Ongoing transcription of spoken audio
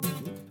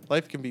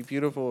life can be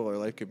beautiful or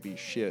life could be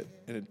shit,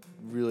 and it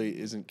really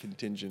isn't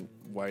contingent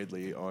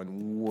widely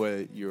on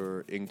what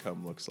your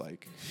income looks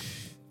like.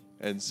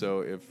 And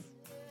so if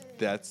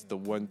that's the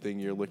one thing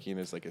you're looking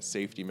at as like a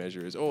safety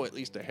measure is, at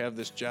least I have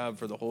this job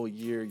for the whole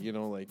year,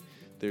 like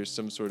there's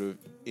some sort of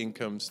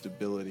income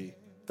stability.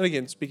 And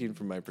again, speaking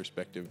from my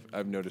perspective,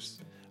 I've noticed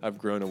I've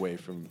grown away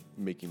from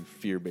making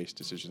fear-based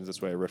decisions.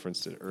 That's why I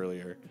referenced it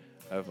earlier,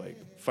 of like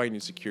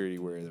finding security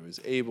where I was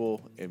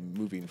able and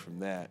moving from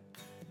that.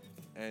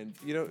 And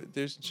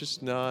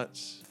there's not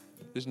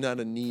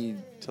a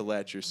need to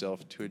latch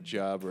yourself to a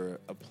job or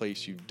a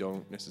place you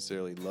don't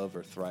necessarily love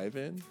or thrive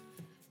in,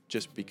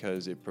 just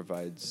because it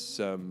provides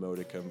some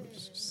modicum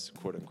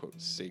of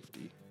quote-unquote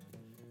safety.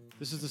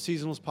 This is the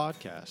Seasonals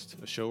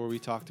Podcast, a show where we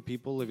talk to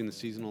people living the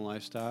seasonal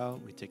lifestyle.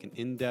 We take an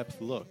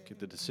in-depth look at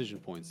the decision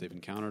points they've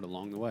encountered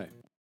along the way.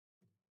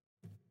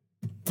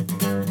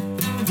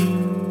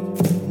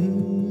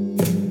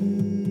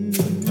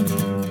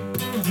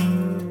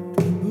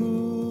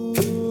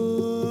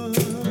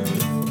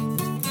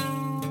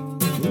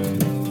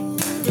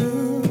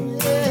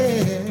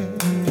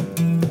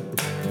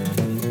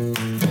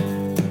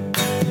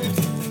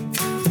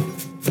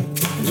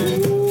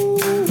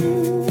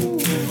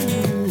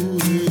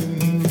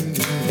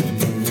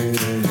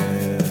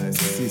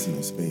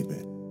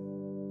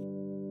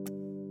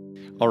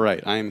 All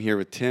right, I am here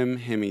with Tim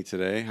Hemme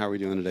today. How are we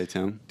doing today,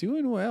 Tim?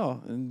 Doing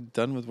well, and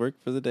done with work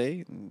for the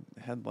day, and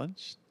had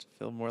lunch to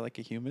feel more like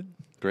a human.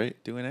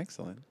 Great. Doing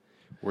excellent.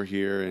 We're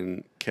here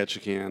in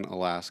Ketchikan,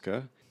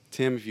 Alaska.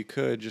 Tim, if you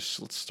could,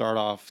 let's start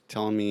off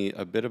telling me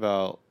a bit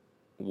about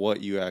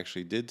what you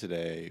actually did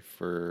today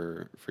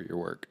for your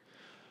work.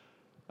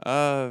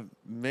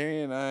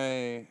 Mary and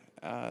I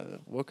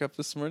woke up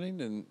this morning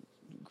and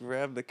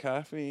grabbed the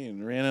coffee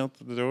and ran out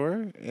the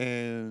door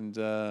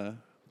and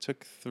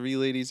took 3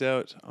 ladies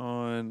out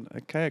on a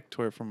kayak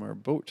tour from our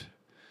boat.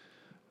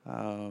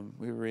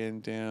 We ran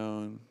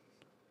down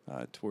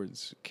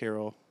towards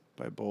Carroll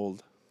by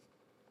Bold,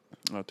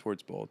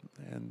 towards Bold,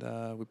 and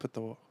we put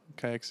the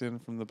kayaks in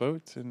from the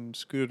boat and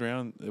scooted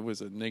around. It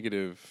was a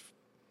negative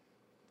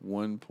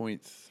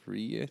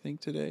 1.3, I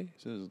think, today.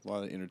 So there's a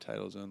lot of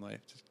intertidal zone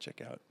life to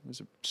check out. It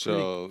was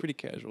a pretty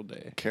casual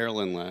day. Carroll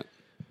Inlet.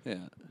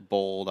 Yeah.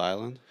 Bold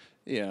Island.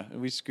 Yeah, and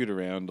we scoot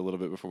around a little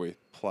bit before we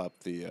plop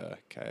the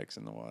kayaks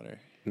in the water.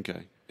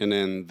 Okay. And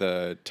then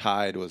the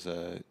tide was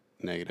a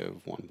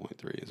negative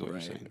 1.3 is what you're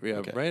saying. Yeah,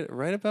 okay.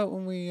 right about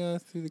when we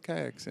threw the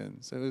kayaks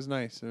in. So it was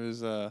nice. There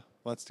was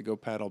lots to go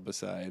paddle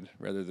beside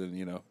rather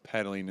than,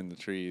 paddling in the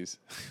trees.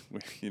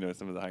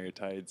 Some of the higher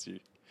tides.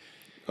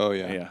 Oh,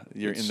 yeah. Yeah,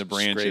 you're in the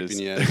branches.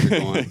 Scraping you as you're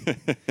going.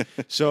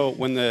 So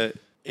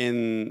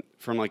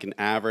from like an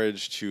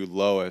average to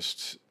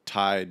lowest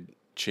tide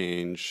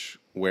change,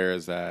 where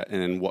is that?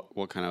 And then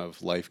what kind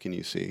of life can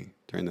you see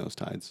during those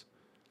tides?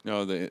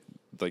 No, the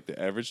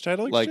average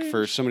tidal exchange? Like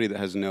for somebody that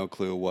has no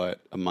clue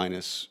what a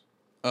minus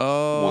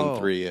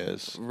 1.3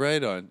 is.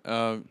 Right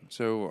on.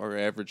 So our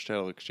average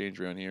tidal exchange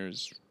around here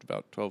is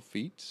about 12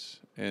 feet.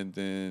 And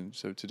then,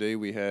 so today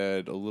we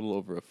had a little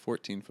over a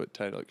 14-foot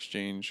tidal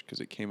exchange because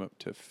it came up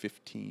to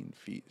 15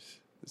 feet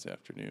this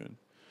afternoon.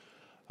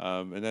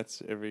 And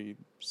that's every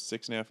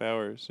 6.5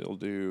 hours. It'll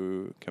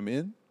come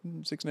in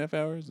 6.5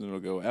 hours, and it'll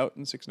go out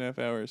in 6.5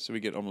 hours. So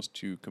we get almost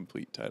 2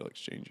 complete tidal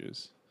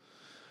exchanges.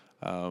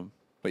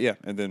 But yeah,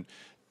 and then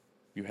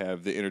you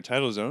have the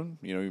intertidal zone,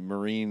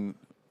 marine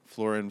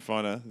flora and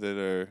fauna that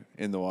are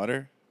in the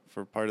water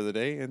for part of the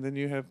day. And then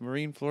you have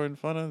marine flora and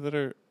fauna that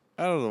are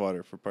out of the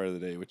water for part of the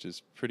day, which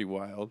is pretty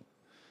wild.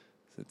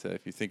 So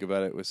if you think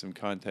about it with some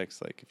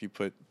context, like if you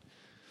put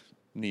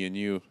me and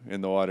you in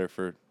the water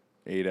for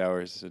 8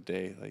 hours a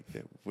day, like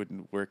that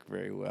wouldn't work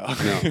very well.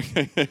 No.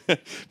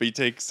 But you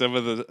take some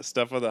of the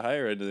stuff on the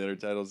higher end of the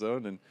intertidal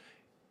zone and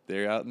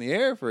they're out in the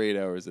air for 8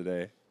 hours a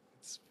day.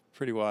 It's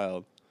pretty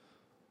wild.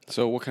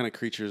 So what kind of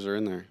creatures are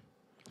in there?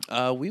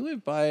 We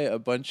went by a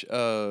bunch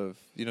of,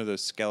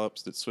 those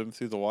scallops that swim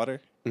through the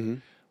water. Mm-hmm.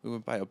 We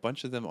went by a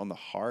bunch of them on the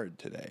hard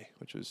today,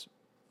 which was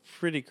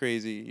pretty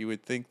crazy. You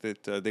would think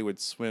that they would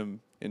swim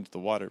into the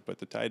water, but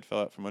the tide fell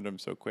out from under them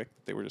so quick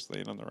that they were just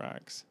laying on the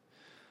rocks,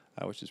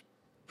 which is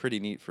pretty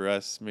neat for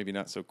us, maybe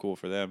not so cool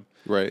for them.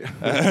 Right.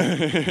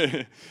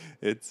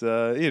 It's,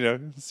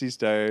 sea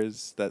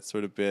stars, that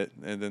sort of bit.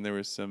 And then there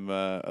was some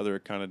other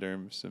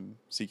echinoderms, some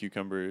sea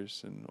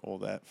cucumbers and all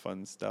that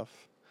fun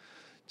stuff.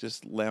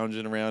 Just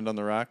lounging around on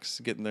the rocks,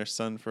 getting their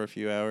sun for a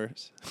few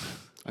hours.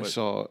 I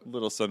saw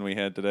little sun we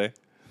had today.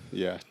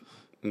 Yeah,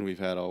 and we've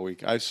had all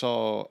week. I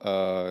saw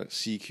a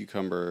sea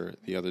cucumber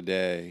the other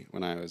day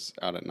when I was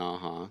out at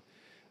Naha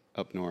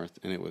up north,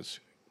 and it was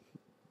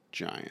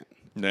giant.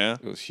 Yeah?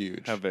 It was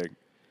huge. How big?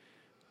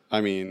 I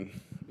mean,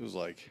 it's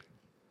like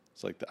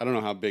I don't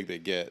know how big they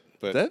get,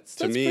 but that's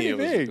to me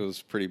it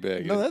was pretty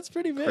big. No, that's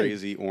pretty big.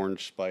 Crazy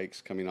orange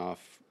spikes coming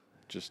off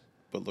just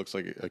what looks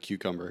like a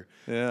cucumber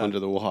Yeah. under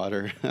the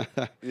water.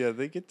 Yeah,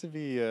 they get to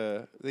be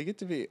a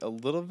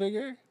little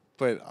bigger,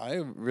 but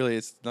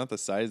it's not the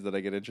size that I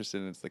get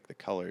interested in. It's like the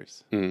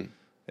colors. Mm.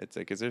 It's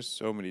like, because there's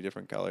so many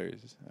different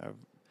colors.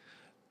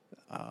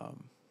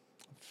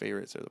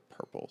 favorites are the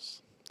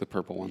purples. The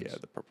purple ones. Yeah,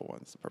 the purple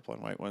ones, the purple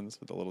and white ones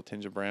with a little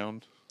tinge of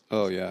brown.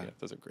 Oh yeah.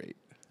 Those are great.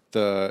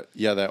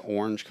 That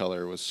orange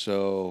color was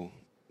so.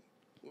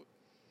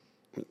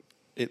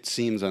 It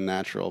seems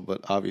unnatural,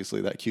 but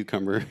obviously that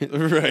cucumber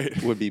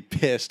Right. would be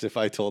pissed if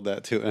I told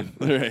that to him.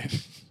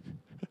 Right.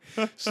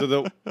 So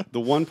the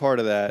one part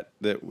of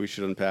that we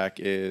should unpack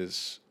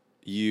is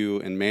you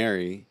and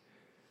Mary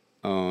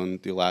own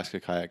the Alaska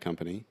Kayak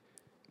Company.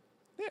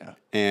 Yeah.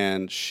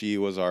 And she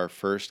was our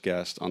first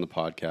guest on the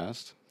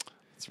podcast.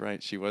 That's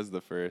right. She was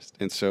the first.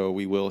 And so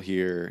we will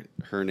hear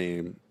her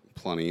name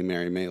plenty,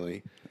 Mary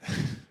Maley.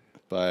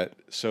 But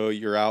so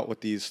you're out with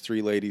these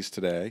three ladies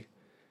today.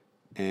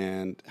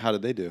 And how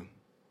did they do?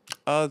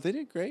 They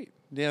did great.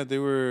 Yeah, they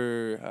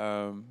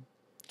were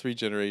 3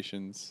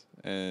 generations,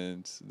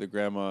 and the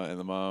grandma and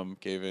the mom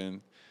gave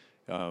in.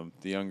 The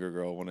younger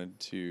girl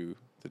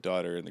the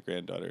daughter and the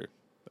granddaughter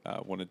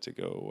wanted to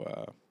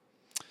go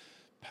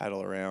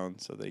paddle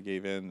around, so they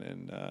gave in,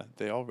 and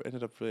they all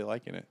ended up really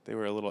liking it. They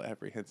were a little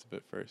apprehensive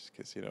at first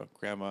because,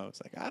 grandma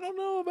was like, I don't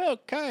know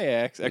about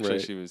kayaks. Actually,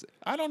 Right. she was,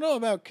 I don't know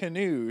about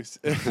canoes.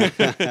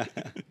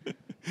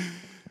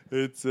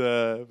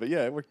 But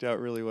yeah, it worked out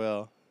really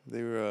well.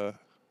 They were,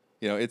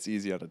 it's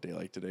easy on a day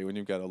like today when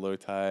you've got a low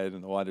tide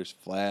and the water's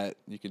flat.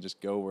 You can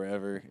just go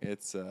wherever.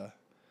 It's,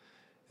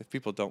 if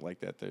people don't like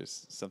that,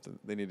 there's something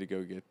they need to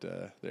go get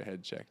their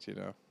head checked.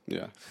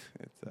 Yeah.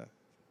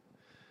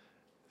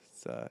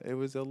 It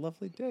was a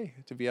lovely day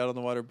to be out on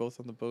the water, both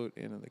on the boat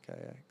and in the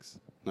kayaks.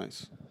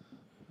 Nice.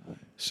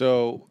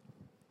 So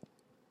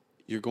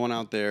you're going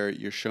out there,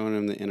 you're showing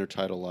them the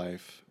intertidal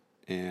life,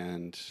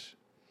 and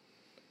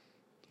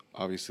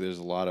obviously there's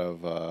a lot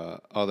of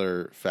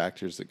other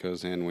factors that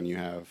goes in when you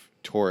have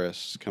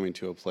tourists coming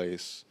to a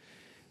place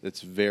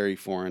that's very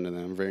foreign to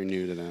them, very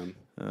new to them.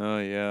 Oh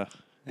yeah.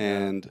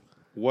 And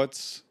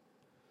what's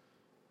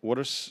one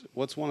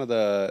of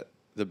the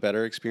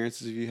better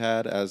experiences you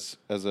had as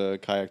a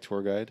kayak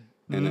tour guide?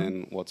 And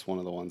then what's one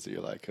of the ones that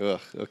you're like,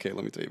 ugh, okay,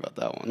 let me tell you about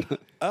that one.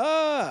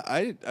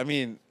 I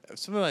mean,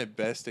 some of my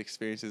best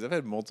experiences, I've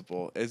had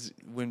multiple, is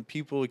when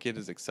people get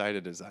as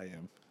excited as I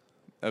am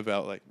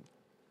about like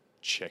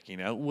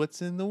checking out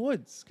what's in the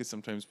woods, because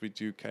sometimes we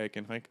do kayak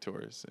and hike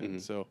tours,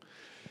 and so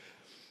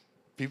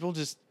people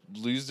just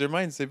lose their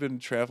minds. They've been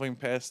traveling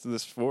past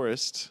this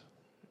forest,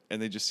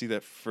 and they just see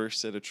that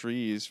first set of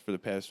trees for the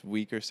past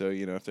week or so,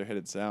 if they're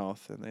headed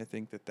south, and they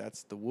think that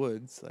that's the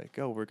woods. Like,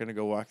 oh, we're going to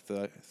go walk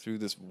through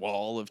this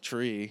wall of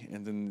tree,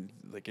 and then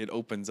like it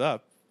opens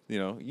up,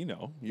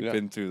 you've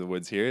been through the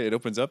woods here. It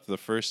opens up the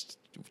first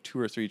 2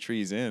 or 3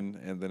 trees in,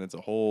 and then it's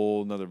a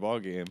whole nother ball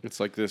game.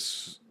 It's like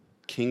this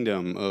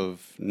kingdom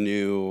of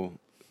new,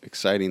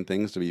 exciting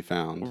things to be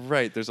found.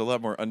 Right. There's a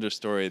lot more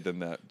understory than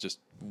that just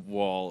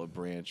wall of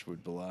branch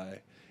would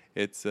belie.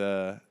 It's,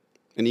 And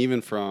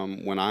even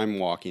from when I'm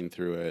walking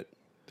through it,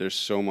 there's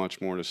so much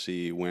more to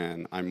see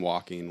when I'm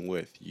walking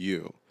with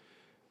you.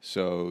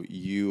 So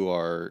you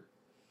are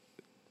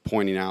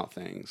pointing out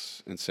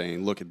things and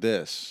saying, look at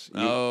this.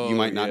 You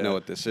might not know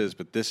what this is,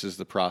 but this is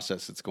the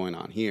process that's going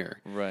on here.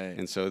 right.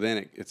 And so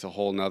then it's a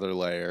whole nother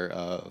layer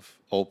of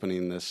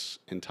opening this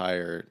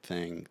entire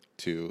thing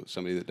to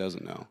somebody that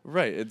doesn't know.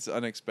 Right. It's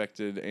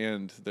unexpected,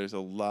 and there's a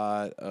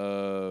lot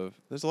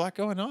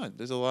going on.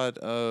 There's a lot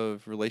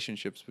of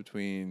relationships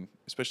between,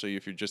 especially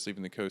if you're just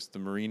leaving the coast, the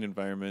marine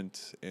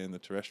environment and the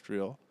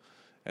terrestrial.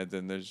 And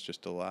then there's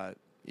just a lot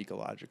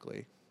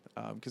ecologically,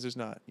 because there's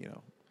not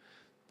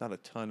a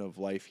ton of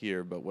life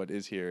here, but what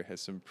is here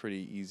has some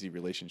pretty easy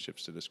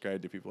relationships to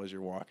describe to people as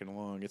you're walking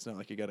along. It's not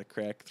like you got to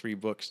crack 3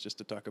 books just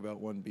to talk about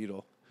one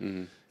beetle.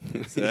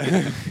 It's,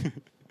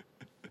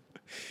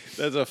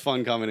 That's a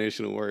fun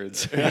combination of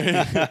words.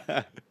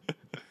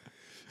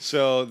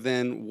 So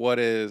then what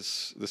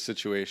is the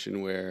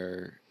situation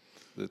where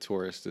the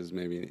tourist is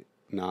maybe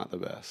not the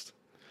best?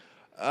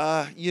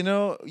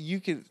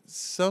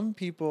 Some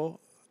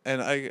people,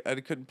 and I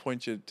couldn't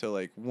point you to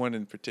like one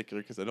in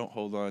particular because I don't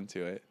hold on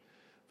to it,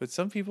 but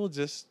some people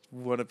just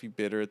want to be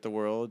bitter at the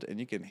world, and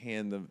you can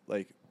hand them,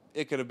 like,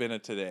 it could have been a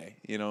today,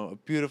 a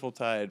beautiful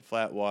tide,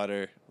 flat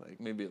water, like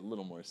maybe a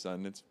little more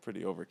sun. It's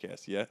pretty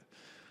overcast yet.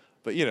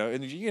 But,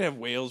 and you can have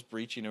whales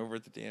breaching over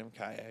the damn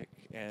kayak,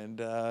 and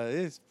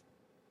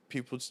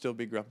people would still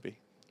be grumpy.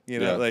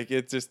 Like,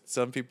 it's just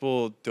some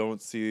people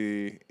don't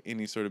see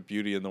any sort of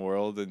beauty in the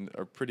world and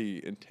are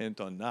pretty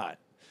intent on not.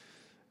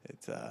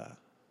 It's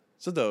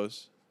so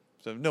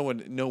no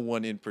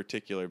one in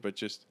particular, but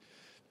just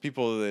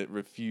people that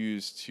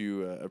refuse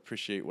to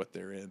appreciate what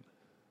they're in,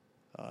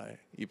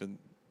 even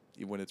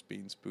when it's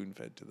being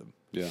spoon-fed to them.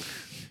 Yeah.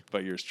 By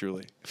yours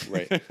truly.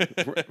 Right.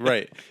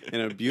 Right.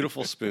 In a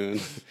beautiful spoon.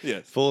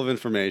 Yes. Full of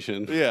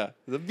information. Yeah.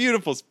 The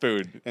beautiful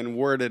spoon. And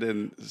worded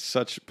in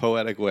such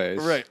poetic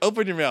ways. Right.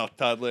 Open your mouth,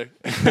 toddler.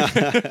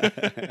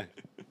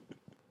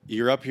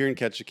 You're up here in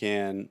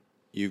Ketchikan.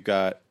 You've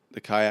got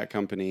the kayak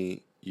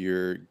company.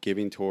 You're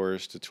giving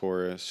tours to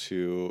tourists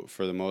who,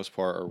 for the most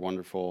part, are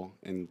wonderful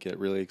and get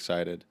really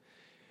excited.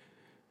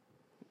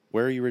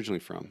 Where are you originally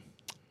from?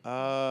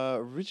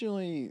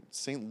 Originally,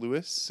 St.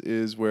 Louis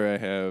is where I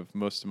have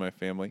most of my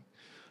family,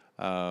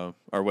 or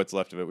what's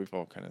left of it. We've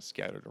all kind of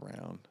scattered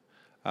around.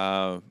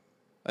 Um,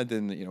 and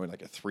then,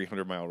 like a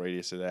 300-mile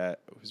radius of that,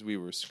 because we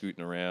were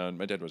scooting around.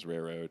 My dad was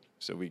railroad,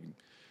 so we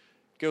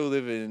go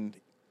live in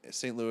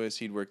St. Louis.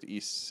 He'd work the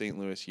East St.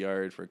 Louis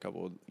yard for a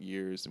couple of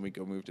years, and we'd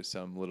go move to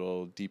some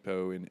little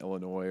depot in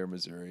Illinois or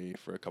Missouri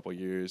for a couple of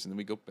years, and then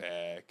we go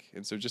back.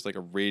 And so just like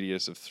a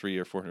radius of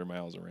 300 or 400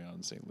 miles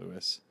around St.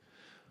 Louis.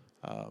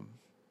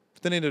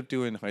 But then I ended up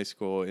doing high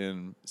school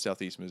in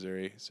Southeast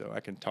Missouri, so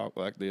I can talk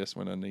like this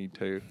when I need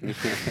to.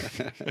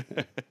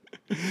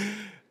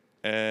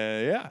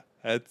 Yeah,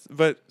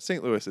 but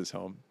St. Louis is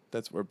home.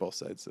 That's where both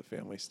sides of the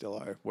family still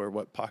are, where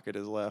what pocket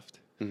is left.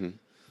 Mm-hmm.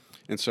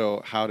 And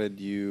so how did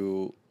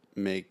you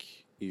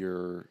make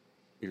your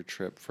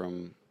trip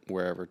from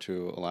wherever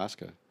to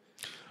Alaska?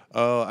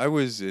 Oh, I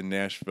was in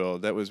Nashville.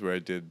 That was where I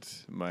did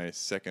my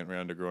second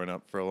round of growing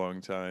up for a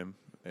long time.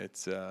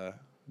 It's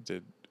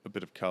did a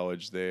bit of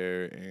college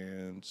there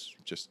and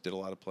just did a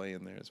lot of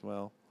playing there as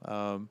well.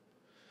 Yeah,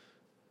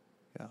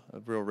 a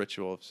real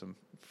ritual of some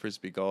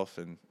frisbee golf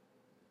and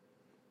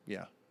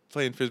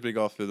playing frisbee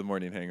golf through the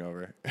morning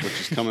hangover, Which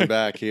is coming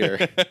back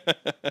here.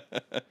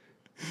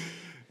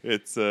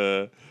 It's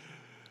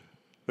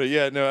but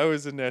yeah, no, I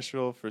was in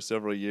Nashville for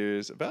several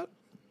years, about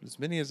as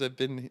many as I've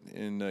been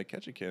in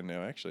Ketchikan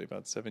now, actually,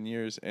 about 7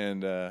 years.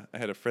 And I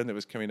had a friend that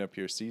was coming up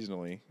here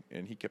seasonally,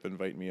 and he kept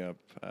inviting me up,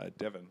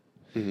 Devin.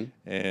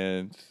 Mm-hmm.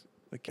 And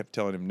I kept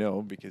telling him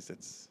no because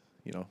it's,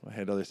 I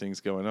had other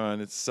things going on.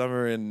 It's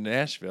summer in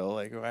Nashville.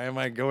 Like, why am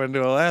I going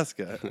to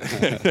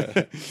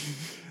Alaska?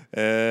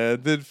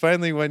 And then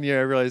finally one year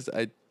I realized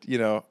I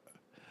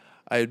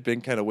had been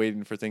kind of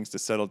waiting for things to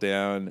settle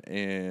down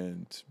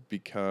and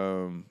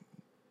become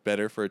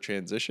better for a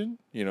transition,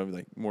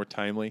 like more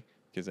timely,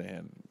 because I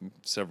had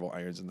several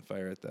irons in the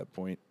fire at that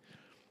point.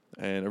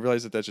 And I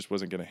realized that just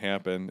wasn't going to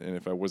happen. And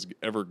if I was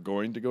ever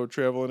going to go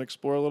travel and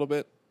explore a little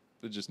bit,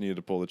 I just needed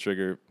to pull the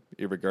trigger,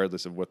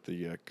 regardless of what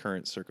the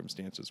current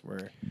circumstances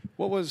were.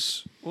 What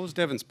was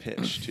Devin's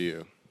pitch to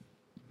you?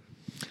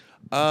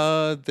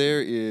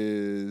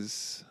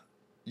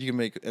 You can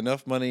make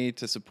enough money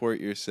to support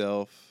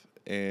yourself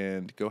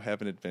and go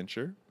have an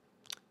adventure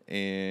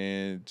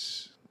and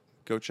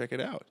go check it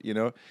out.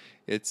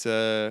 It's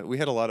we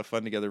had a lot of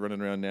fun together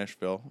running around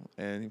Nashville,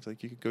 and he was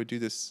like, you could go do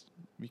this.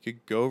 You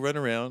could go run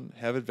around,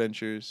 have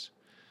adventures,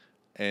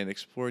 and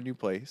explore a new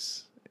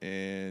place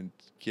and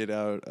get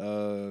out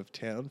of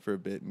town for a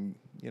bit. And,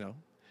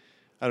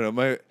 I don't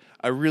know.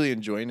 I really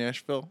enjoy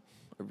Nashville.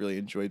 I really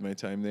enjoyed my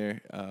time there.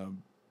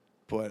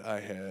 But I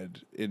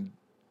had,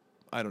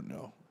 I don't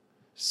know,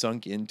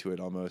 sunk into it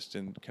almost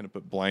and kind of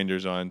put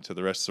blinders on to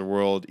the rest of the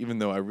world. Even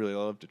though I really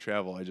love to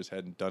travel, I just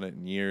hadn't done it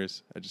in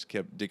years. I just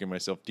kept digging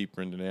myself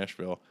deeper into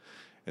Nashville.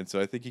 And so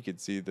I think you could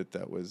see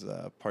that was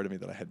part of me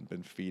that I hadn't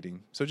been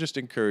feeding. So just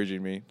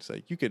encouraging me. It's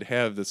like, you could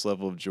have this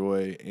level of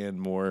joy and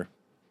more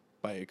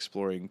by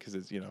exploring, because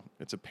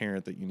it's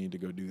apparent that you need to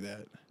go do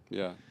that.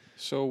 Yeah.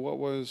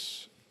 So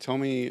tell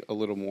me a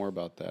little more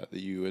about that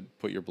you had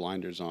put your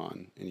blinders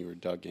on and you were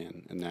dug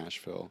in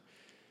Nashville.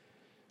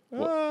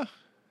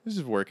 This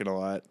is working a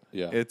lot.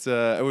 Yeah. It's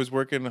I was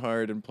working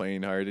hard and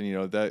playing hard,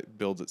 and that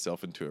builds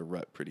itself into a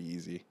rut pretty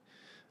easy.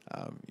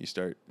 You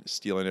start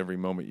stealing every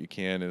moment you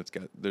can,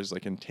 and there's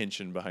like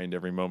intention behind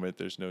every moment.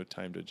 There's no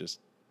time to just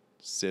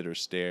sit or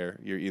stare.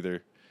 You're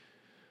either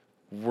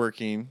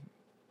working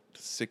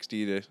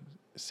 60 to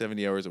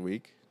 70 hours a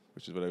week,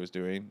 which is what I was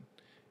doing,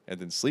 and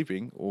then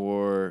sleeping,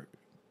 or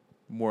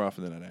more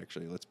often than not,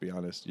 actually, let's be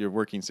honest, you're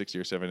working 60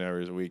 or 70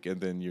 hours a week,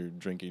 and then you're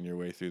drinking your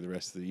way through the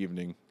rest of the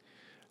evening,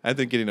 and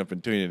then getting up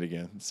and doing it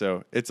again.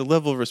 So it's a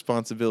level of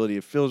responsibility.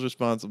 It feels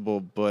responsible,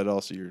 but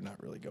also you're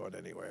not really going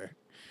anywhere.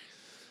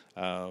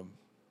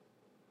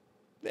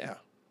 Yeah.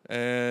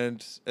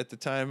 And at the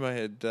time I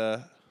had,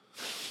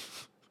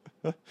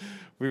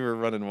 we were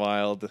running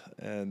wild,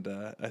 and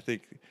I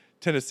think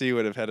Tennessee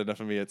would have had enough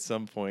of me at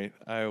some point.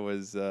 I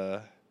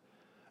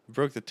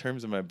broke the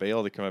terms of my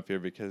bail to come up here,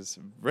 because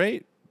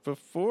right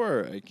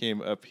before I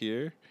came up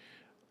here,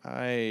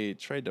 I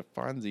tried to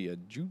Fonzie a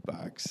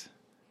jukebox.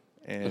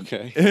 And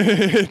okay.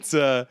 It's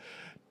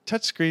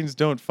touchscreens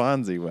don't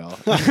Fonzie well.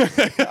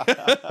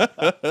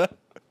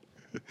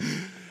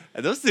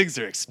 And those things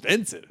are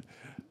expensive.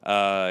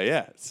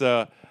 Yeah.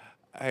 So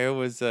I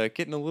was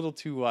getting a little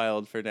too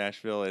wild for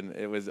Nashville, and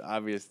it was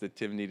obvious that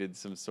Tim needed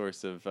some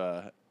source of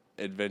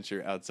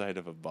adventure outside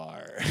of a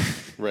bar.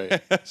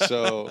 Right.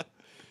 So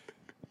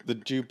the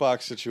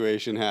jukebox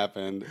situation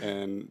happened,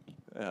 and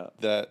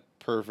that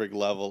perfect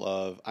level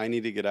of, I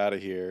need to get out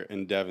of here,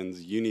 and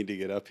Devin's, you need to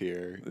get up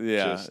here.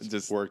 Yeah,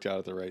 just worked out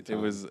at the right time.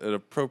 It was an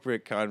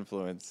appropriate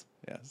confluence.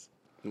 Yes.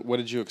 What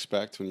did you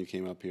expect when you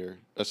came up here,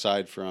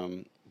 aside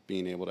from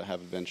being able to have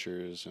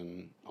adventures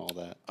and all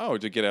that? Oh,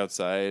 to get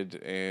outside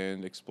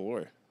and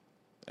explore.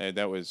 And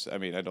that was, I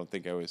don't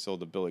think I was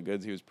sold a bill of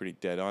goods. He was pretty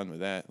dead on with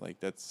that. Like,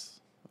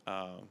 that's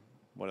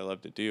what I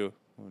love to do.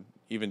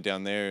 Even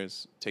down there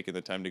is taking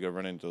the time to go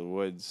run into the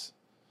woods,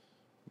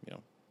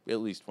 at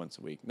least once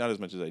a week. Not as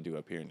much as I do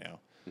up here now,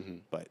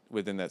 but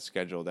within that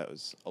schedule, that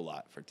was a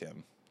lot for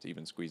Tim to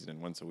even squeeze it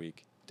in once a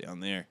week down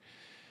there.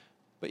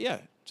 But yeah,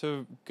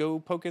 to go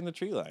poke in the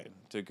tree line,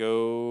 to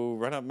go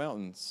run up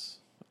mountains,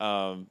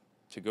 to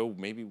go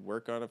maybe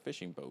work on a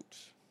fishing boat,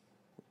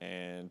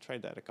 and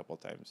tried that a couple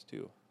of times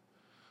too.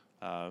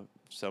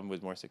 Some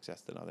with more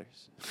success than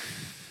others.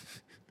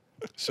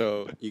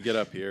 So you get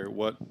up here.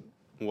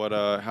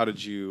 How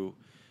did you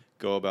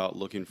go about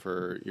looking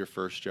for your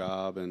first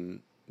job,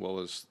 and what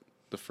was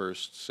the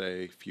first,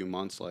 say, few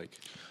months like?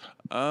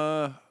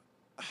 My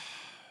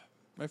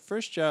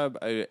first job,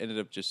 I ended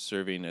up just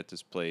serving at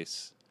this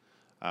place,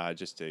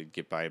 just to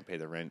get by and pay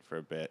the rent for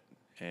a bit,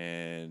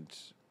 and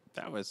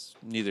that was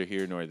neither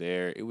here nor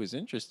there. It was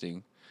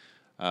interesting.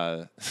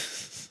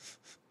 Nice,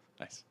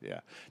 yeah.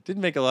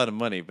 Didn't make a lot of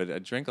money, but I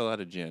drank a lot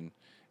of gin.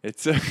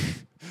 It's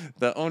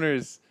the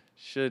owners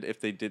should, if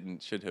they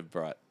didn't, should have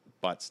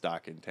bought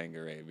stock in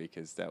Tanqueray,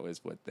 because that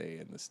was what they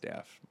and the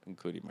staff,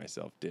 including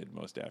myself, did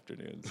most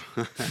afternoons.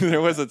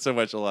 There wasn't so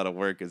much a lot of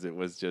work as it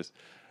was just,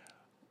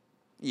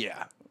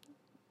 yeah.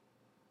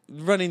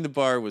 Running the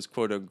bar was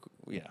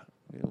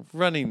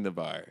running the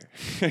bar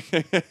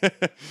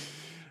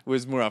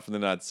was more often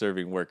than not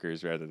serving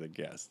workers rather than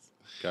guests.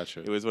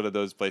 Gotcha. It was one of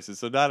those places,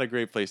 so not a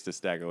great place to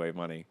stack away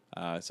money.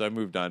 So I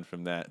moved on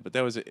from that. But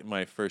that was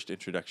my first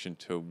introduction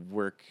to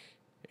work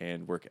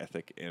and work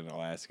ethic in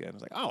Alaska. And I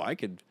was like, oh, I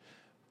could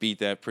beat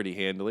that pretty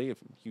handily. If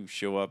you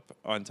show up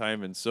on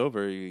time and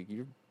sober,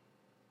 you're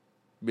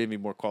maybe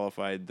more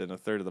qualified than a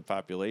third of the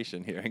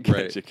population here in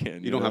Right.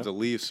 Ketchikan. You don't have to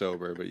leave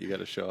sober, but you got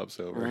to show up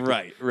sober.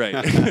 Right.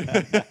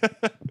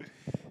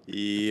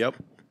 Yep.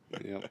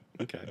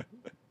 Okay.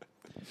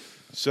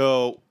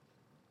 So,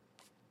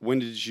 when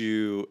did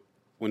you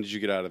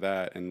get out of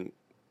that, and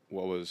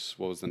what was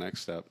the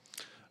next step?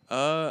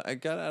 I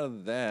got out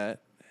of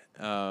that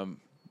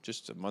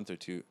just a month or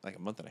two, like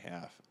a month and a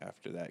half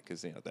after that,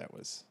 because that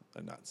was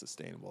a not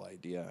sustainable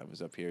idea. I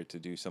was up here to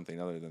do something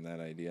other than that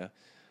idea.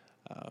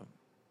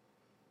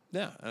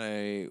 Yeah,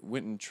 I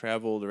went and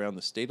traveled around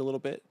the state a little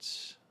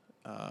bit.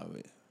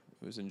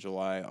 It was in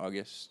July,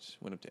 August.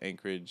 Went up to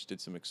Anchorage,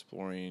 did some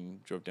exploring,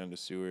 drove down to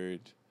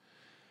Seward.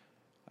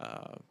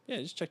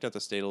 Just checked out the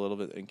state a little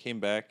bit and came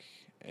back.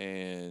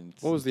 And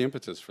what was the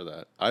impetus for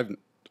that?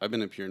 I've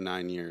been up here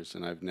 9 years,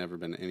 and I've never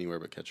been anywhere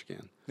but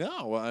Ketchikan.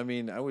 No, well, I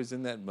mean, I was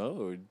in that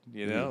mode,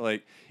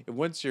 like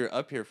once you're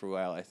up here for a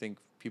while, I think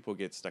people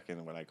get stuck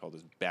in what I call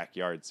this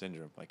backyard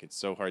syndrome. Like, it's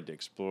so hard to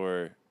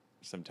explore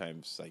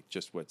sometimes, like,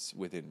 just what's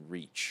within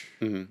reach,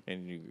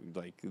 and you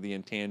like the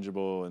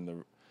intangible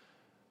and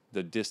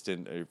the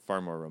distant are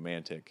far more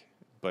romantic.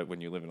 But when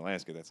you live in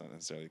Alaska, that's not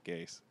necessarily the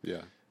case.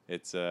 Yeah,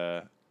 it's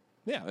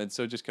and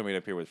so just coming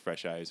up here with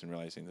fresh eyes and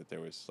realizing that there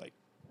was, like,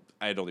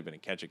 I had only been in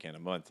Ketchikan a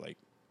month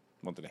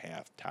and a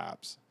half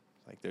tops.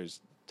 Like,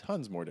 there's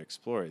tons more to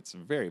explore. It's a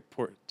very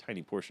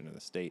tiny portion of the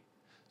state.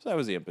 So that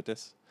was the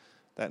impetus.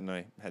 That, and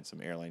I had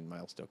some airline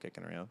miles still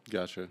kicking around.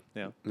 Gotcha.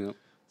 Yeah. Yep.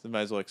 So I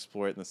might as well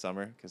explore it in the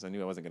summer, because I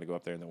knew I wasn't going to go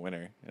up there in the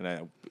winter. And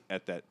I,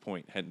 at that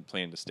point, hadn't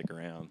planned to stick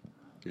around.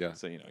 Yeah.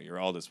 So, you're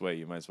all this way,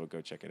 you might as well go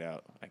check it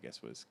out, I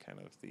guess, was kind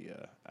of the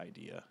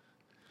idea.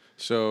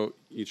 So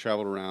you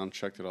traveled around,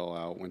 checked it all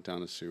out, went down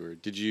to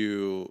Seward. Did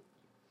you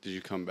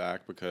come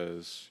back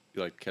because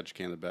you liked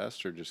Ketchikan the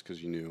best, or just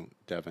because you knew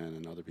Devin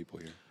and other people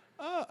here?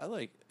 I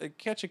like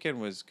Ketchikan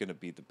was going to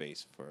be the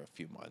base for a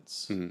few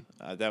months.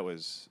 Mm-hmm. That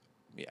was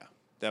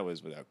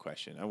without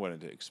question. I wanted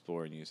to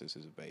explore and use this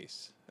as a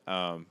base.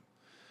 And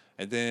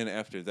then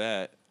after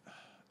that,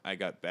 I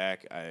got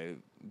back. I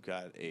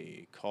got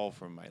a call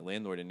from my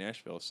landlord in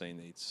Nashville saying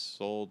they'd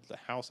sold the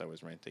house I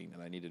was renting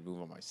and I needed to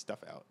move all my stuff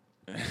out.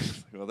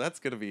 Well, that's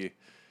going to be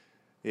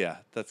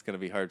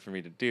hard for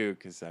me to do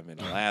because I'm in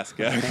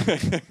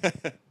Alaska.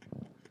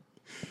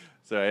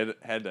 So I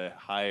had to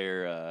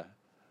hire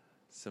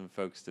some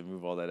folks to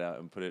move all that out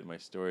and put it in my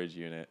storage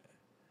unit.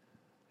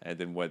 And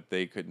then what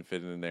they couldn't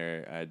fit in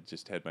there, I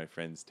just had my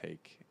friends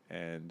take.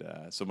 And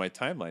so my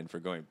timeline for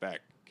going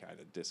back kind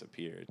of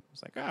disappeared.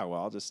 It's like, well,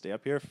 I'll just stay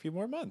up here a few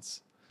more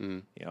months.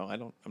 Mm-hmm.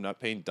 I'm not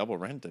paying double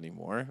rent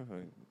anymore.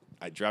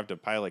 I dropped a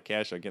pile of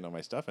cash on getting all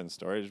my stuff in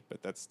storage,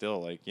 but that's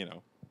still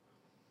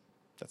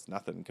that's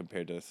nothing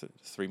compared to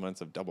 3 months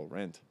of double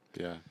rent.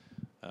 Yeah.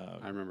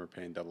 I remember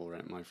paying double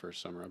rent my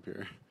first summer up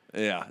here.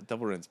 Yeah,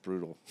 double rent's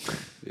brutal.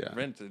 Yeah.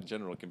 Rent in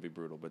general can be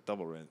brutal, but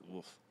double rent,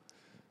 oof.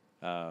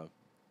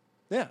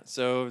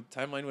 So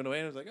timeline went away,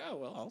 and I was like, oh,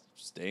 well, I'll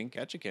stay in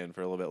Ketchikan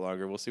for a little bit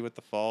longer. We'll see what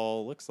the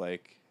fall looks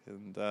like.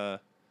 And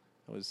that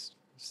was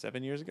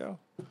 7 years ago.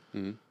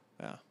 Mm-hmm.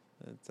 Yeah.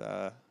 It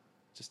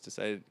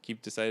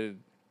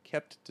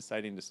kept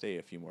deciding to stay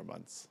a few more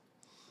months.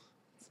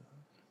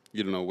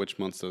 You don't know which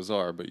months those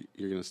are, but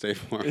you're going to stay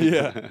for them.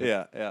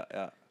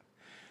 Yeah.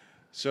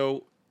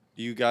 So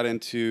you got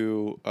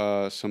into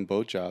some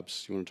boat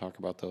jobs. You want to talk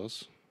about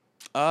those?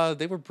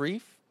 They were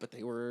brief, but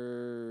they were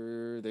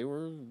Exciting. They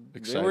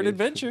were an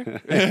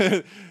adventure.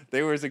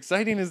 They were as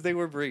exciting as they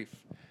were brief.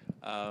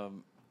 I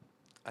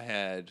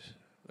had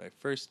my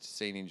first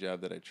seining job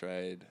that I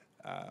tried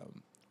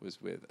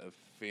was with a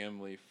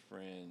family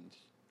friend,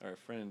 or a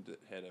friend that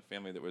had a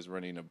family that was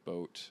running a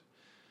boat,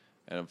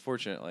 and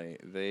unfortunately,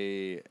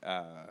 they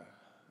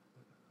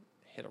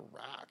hit a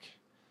rock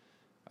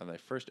on my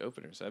first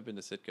opener. So I've been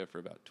to Sitka for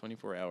about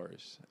 24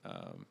 hours.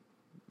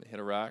 They hit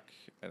a rock,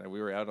 and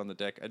we were out on the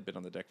deck. I'd been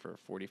on the deck for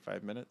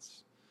 45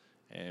 minutes,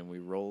 and we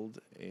rolled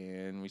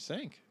and we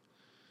sank.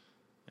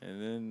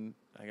 And then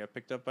I got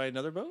picked up by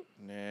another boat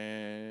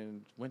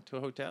and went to a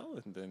hotel,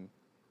 and then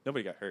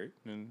nobody got hurt.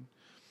 And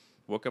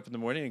woke up in the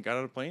morning and got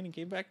on a plane and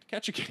came back to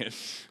catch again.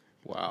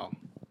 Wow.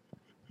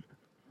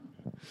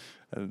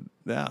 And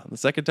yeah, the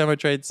second time I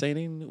tried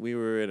seining, we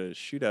were at a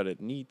shootout at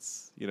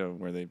Neats,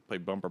 where they play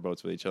bumper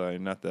boats with each other,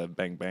 not the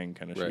bang bang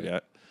kind of Right.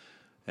 shootout.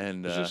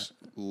 And There's just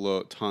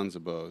tons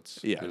of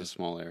boats in a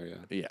small area.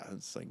 Yeah,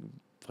 it's like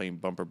playing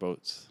bumper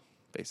boats,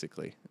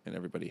 basically, and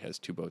everybody has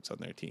 2 boats on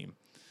their team.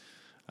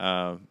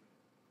 Yeah,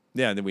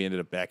 and then we ended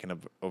up backing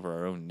up over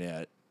our own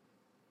net,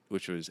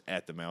 which was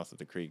at the mouth of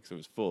the creek, so it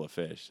was full of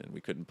fish, and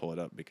we couldn't pull it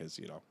up because,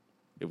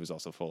 it was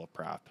also full of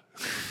prop.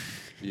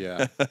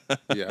 Yeah.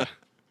 Yeah.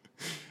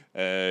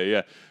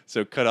 Yeah,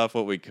 so cut off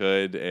what we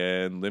could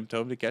and limped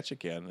home to catch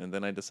again, and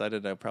then I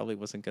decided I probably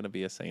wasn't going to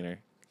be a seiner.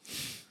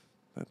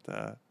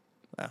 But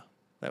wow,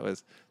 that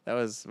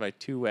was my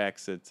 2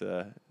 whacks at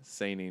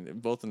seining,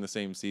 both in the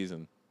same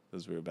season.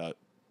 Those were about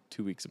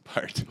 2 weeks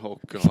apart. Oh,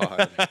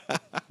 God.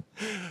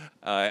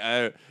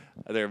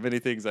 There are many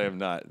things I am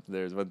not.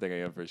 There's one thing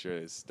I am for sure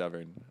is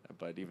stubborn,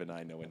 but even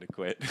I know when to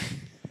quit.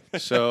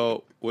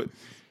 So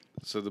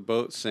the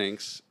boat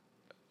sinks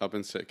up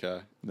in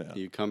Sitka. No.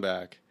 You come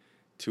back.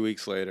 2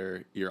 weeks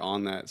later, you're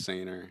on that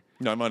seiner.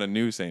 No, I'm on a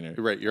new seiner.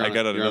 Right, you're on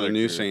a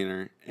new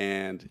seiner,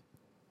 and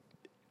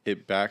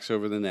it backs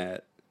over the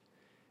net.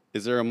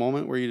 Is there a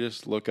moment where you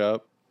just look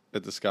up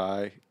at the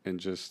sky and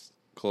just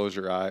close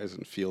your eyes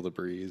and feel the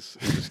breeze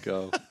and just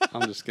go,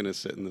 I'm just going to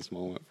sit in this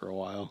moment for a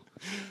while?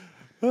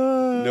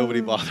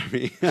 Nobody bother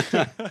me.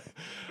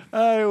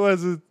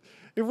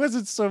 It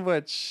wasn't so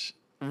much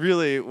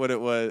really what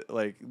it was.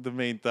 Like, the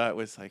main thought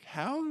was like,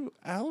 how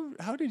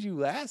did you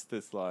last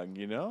this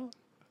long,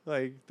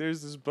 Like,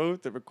 there's this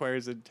boat that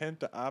requires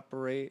intent to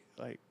operate.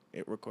 Like,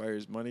 it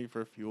requires money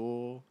for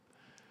fuel.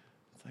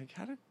 It's like,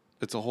 how did...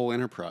 It's a whole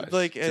enterprise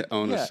to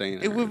own a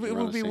seiner. It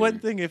would be one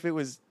thing if it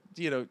was,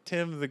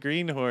 Tim the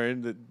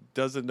greenhorn that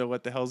doesn't know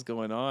what the hell's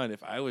going on.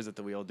 If I was at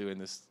the wheel doing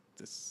this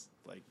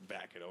like,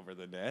 backing over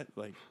the net,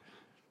 like,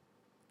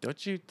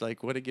 don't you,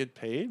 like, want to get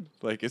paid?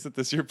 Like, isn't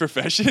this your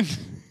profession?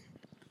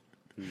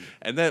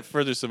 And that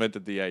further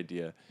cemented the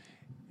idea.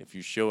 If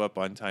you show up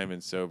on time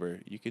and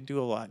sober, you can do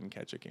a lot and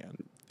catch a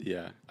can.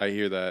 Yeah, I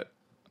hear that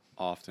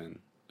often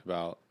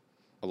about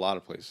a lot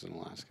of places in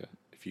Alaska.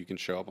 If you can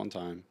show up on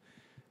time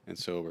and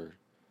sober,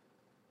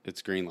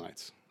 it's green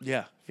lights.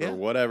 Yeah. For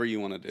whatever you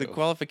want to do. The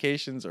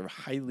qualifications are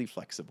highly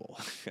flexible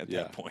at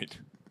that point.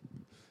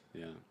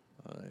 Yeah.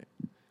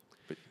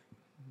 But,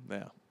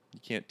 yeah, you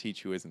can't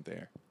teach who isn't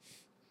there.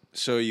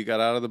 So you got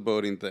out of the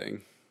boating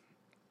thing.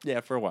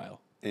 Yeah, for a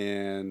while.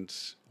 And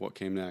what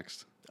came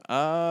next?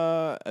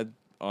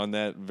 On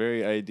that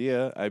very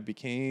idea, I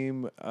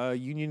became a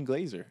union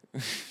glazer,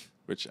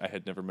 which I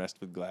had never messed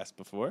with glass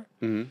before.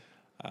 Mm-hmm.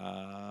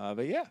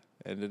 But yeah,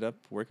 ended up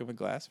working with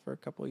glass for a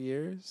couple of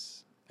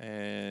years.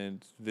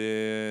 And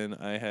then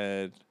I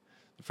had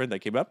a friend I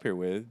came up here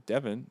with,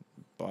 Devin,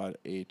 bought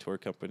a tour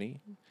company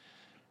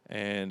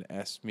and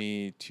asked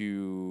me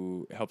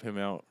to help him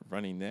out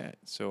running that.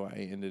 So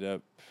I ended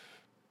up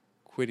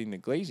quitting the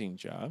glazing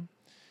job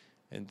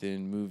and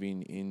then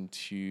moving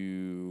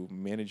into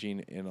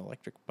managing an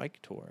electric bike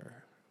tour,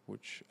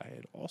 which I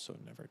had also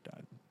never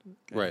done.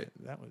 Right.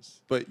 That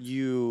was... But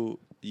you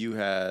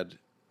had,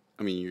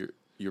 I mean,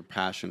 your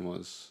passion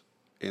was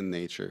in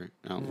nature,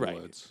 out in the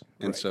woods.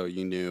 And so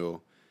you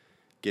knew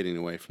getting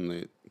away from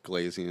the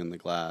glazing and the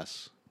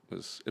glass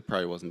it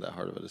probably wasn't that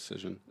hard of a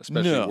decision,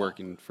 especially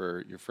working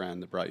for your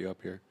friend that brought you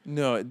up here.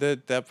 No,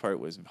 that part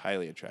was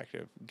highly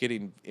attractive.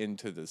 Getting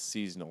into the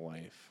seasonal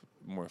life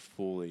more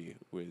fully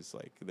was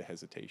like the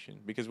hesitation,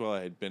 because while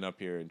I had been up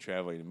here and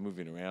traveling and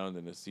moving around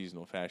in a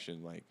seasonal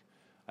fashion, like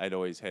I'd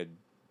always had,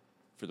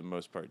 for the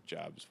most part,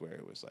 jobs where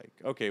it was like,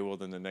 okay, well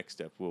then the next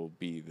step will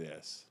be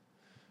this.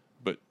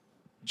 But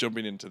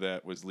jumping into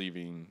that was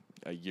leaving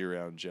a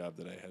year-round job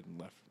that I hadn't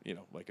left,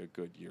 like a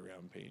good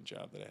year-round paying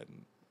job that I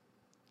hadn't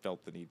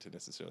felt the need to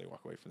necessarily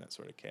walk away from that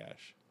sort of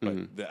cash.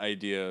 But the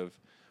idea of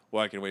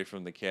walking away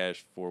from the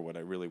cash for what I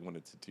really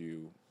wanted to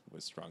do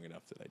was strong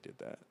enough that I did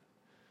that.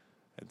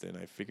 And then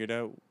I figured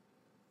out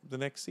the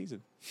next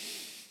season.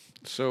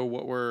 So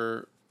what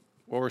were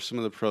some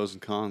of the pros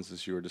and cons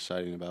as you were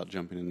deciding about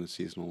jumping into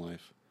seasonal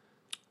life?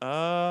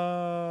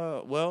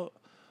 Well,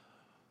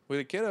 with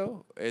a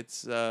kiddo,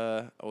 it's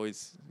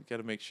always got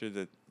to make sure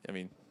that,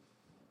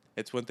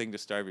 it's one thing to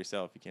starve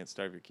yourself. You can't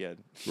starve your kid.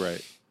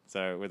 Right.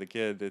 So with a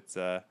kid, it's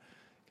got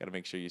to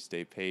make sure you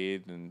stay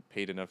paid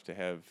enough to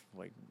have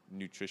like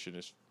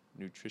nutritious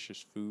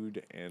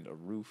food and a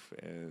roof,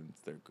 and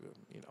they're good,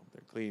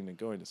 they're clean and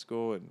going to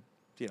school, and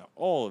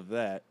all of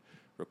that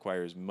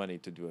requires money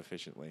to do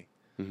efficiently.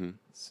 Mm-hmm.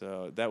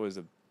 So that was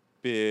a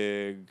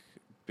big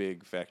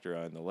factor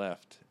on the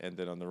left, and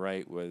then on the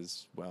right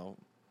was, well,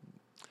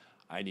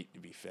 I need to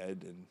be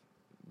fed, and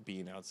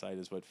being outside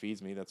is what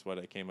feeds me. That's what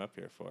I came up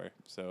here for.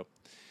 So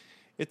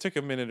it took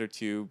a minute or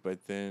two,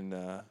 but then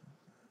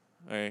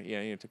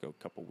it took a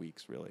couple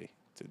weeks really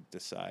to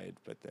decide.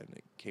 But then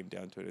it came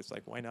down to it. It's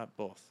like, why not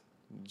both?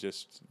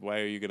 Just why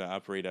are you going to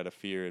operate out of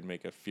fear and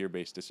make a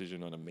fear-based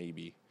decision on a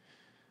maybe?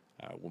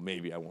 Well,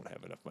 maybe I won't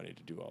have enough money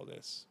to do all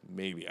this.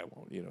 Maybe I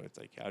won't. It's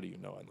like, how do you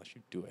know unless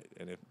you do it?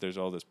 And if there's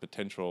all this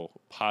potential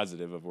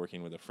positive of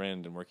working with a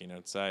friend and working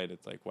outside,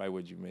 it's like, why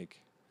would you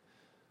make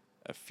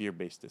a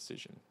fear-based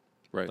decision?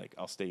 Right. Like,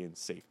 I'll stay in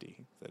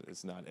safety. That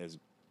it's not as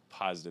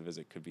positive as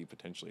it could be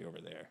potentially over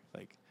there.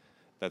 Like,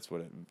 that's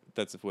what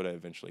I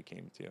eventually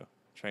came to.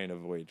 Try and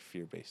avoid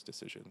fear-based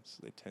decisions.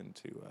 They tend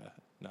to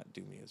not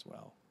do me as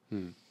well.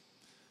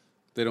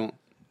 They don't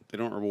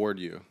reward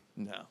you.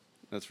 No.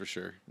 That's for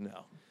sure.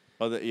 No.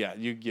 Well,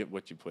 you get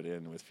what you put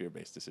in with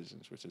fear-based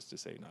decisions, which is to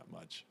say not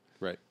much.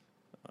 Right.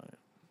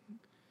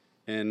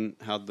 And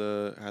how'd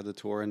the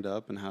tour end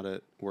up, and how'd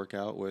it work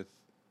out with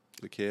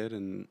the kid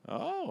and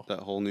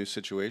that whole new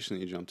situation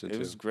that you jumped into? It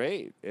was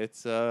great.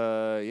 It's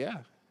the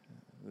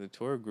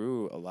tour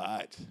grew a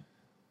lot,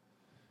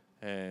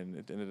 and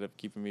it ended up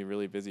keeping me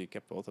really busy. It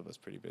kept both of us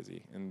pretty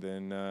busy, and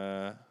then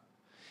it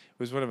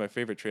was one of my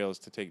favorite trails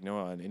to take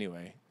Noah on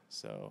anyway.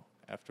 So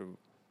after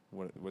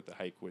what the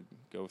hike would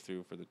go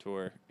through for the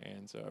tour,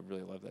 and so I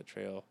really love that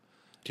trail.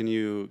 Can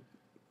you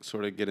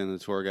sort of get in the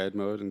tour guide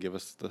mode and give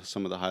us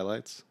some of the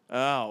highlights?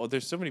 Oh, well,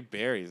 there's so many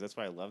berries. That's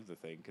why I love the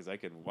thing, because I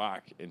could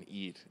walk and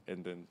eat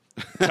and then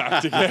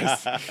talk to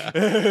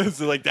guests.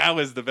 So, like, that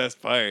was the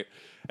best part.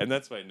 And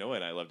that's why Noah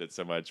and I loved it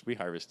so much. We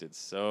harvested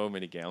so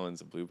many gallons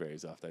of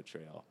blueberries off that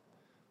trail.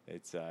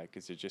 It's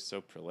because they're just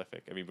so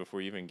prolific. I mean, before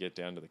you even get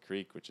down to the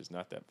creek, which is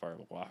not that far of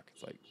a walk,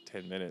 it's like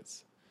 10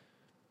 minutes,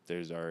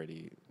 there's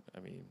already,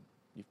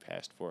 you've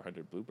passed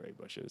 400 blueberry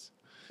bushes.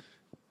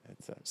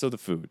 So the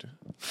food.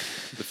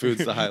 The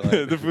food's the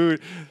highlight. The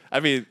food.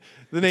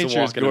 The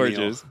nature is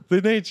gorgeous.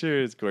 The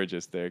nature is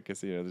gorgeous there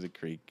because, there's a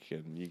creek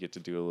and you get to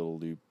do a little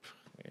loop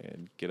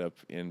and get up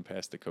in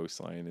past the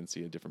coastline and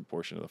see a different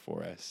portion of the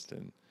forest,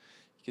 and you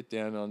get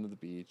down onto the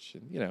beach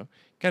and,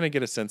 kind of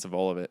get a sense of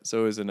all of it.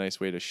 So it was a nice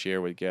way to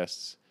share with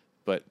guests.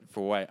 But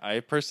for why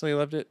I personally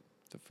loved it,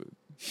 the food.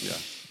 Yeah.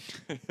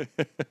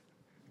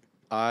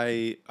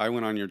 I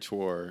went on your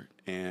tour,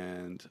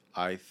 and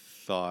I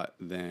thought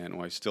then,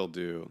 well, I still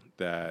do,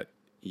 that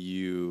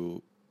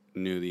you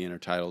knew the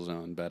intertidal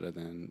zone better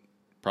than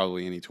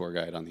probably any tour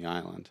guide on the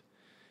island.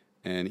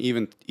 And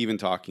even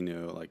talking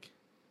to like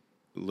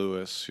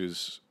Lewis,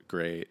 who's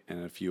great,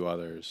 and a few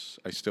others,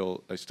 I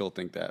still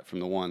think that from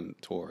the one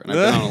tour. And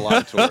I've been on a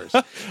lot of tours.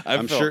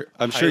 I'm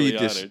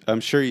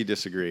sure you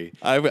disagree.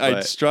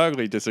 I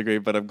strongly disagree,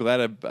 but I'm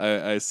glad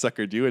I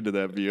suckered you into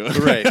that view.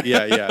 Right.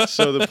 Yeah.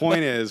 So the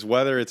point is,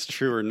 whether it's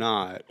true or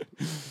not,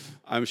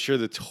 I'm sure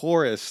the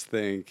tourists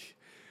think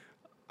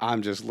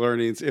I'm just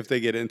learning. If they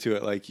get into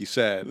it, like you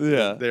said,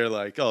 they're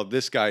like, "Oh,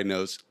 this guy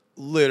knows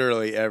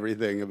literally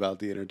everything about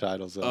the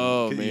intertidal zone."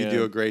 Oh, man. You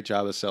do a great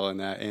job of selling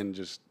that, and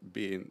just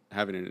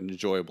having an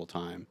enjoyable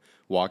time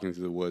walking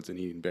through the woods and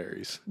eating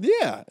berries.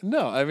 Yeah.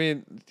 No, I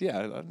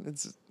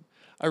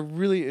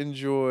really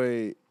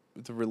enjoy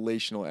the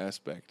relational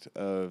aspect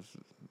of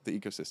the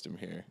ecosystem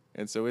here.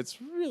 And so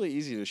it's really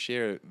easy to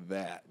share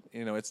that.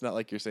 It's not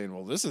like you're saying,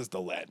 well, this is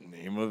the Latin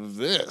name of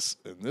this,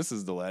 and this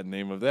is the Latin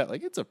name of that.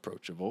 Like, it's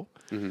approachable.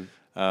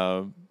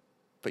 Mm-hmm.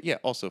 But yeah,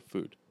 also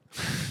food.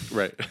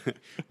 Right.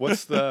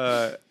 What's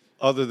the,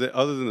 other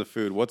than the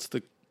food, what's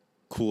the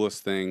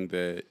coolest thing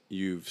that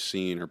you've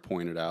seen or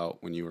pointed out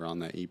when you were on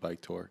that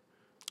e-bike tour?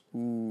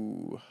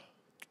 Ooh.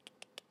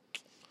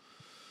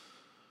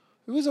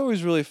 It was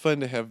always really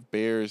fun to have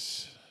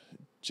bears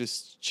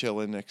just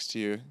chilling next to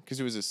you, because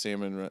it was a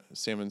salmon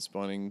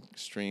spawning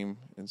stream,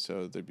 and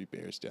so there'd be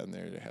bears down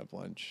there to have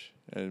lunch,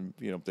 and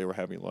they were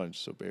having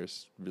lunch, so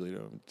bears really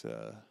don't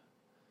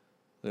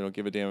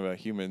give a damn about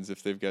humans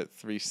if they've got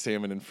 3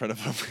 salmon in front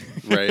of them.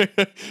 Right.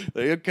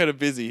 Like, I'm kind of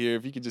busy here.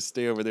 If you could just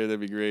stay over there, that'd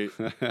be great.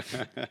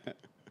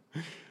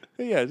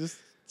 Yeah,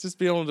 just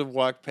be able to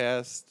walk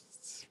past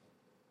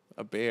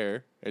a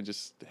bear and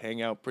just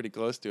hang out pretty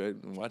close to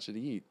it and watch it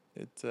eat.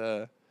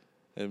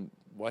 And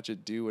watch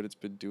it do what it's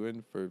been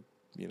doing for,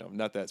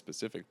 not that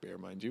specific bear,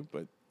 mind you,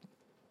 but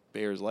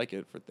bears like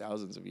it for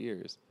thousands of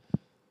years.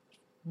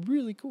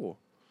 Really cool,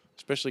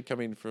 especially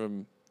coming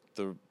from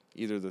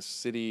either the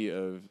city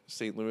of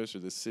St. Louis or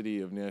the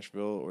city of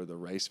Nashville or the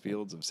rice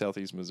fields of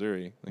southeast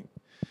Missouri. Like,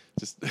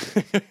 just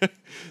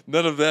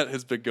none of that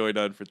has been going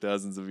on for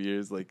thousands of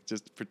years. Like,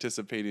 just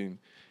participating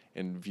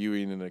and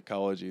viewing an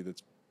ecology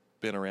that's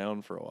been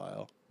around for a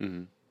while.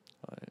 Mm-hmm.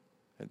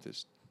 And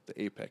just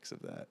the apex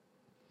of that.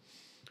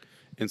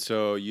 And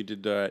so you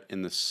did that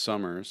in the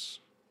summers,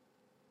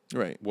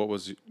 right? What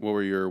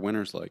were your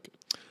winters like?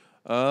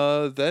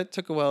 That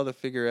took a while to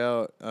figure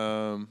out.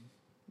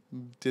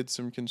 Did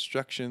some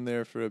construction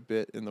there for a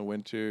bit in the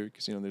winter,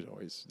 because there's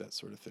always that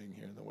sort of thing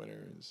here in the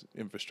winter, is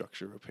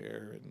infrastructure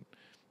repair and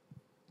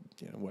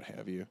what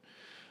have you.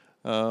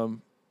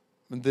 And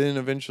then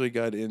eventually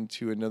got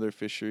into another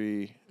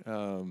fishery,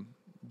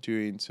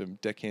 doing some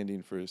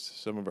deckhanding for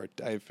some of our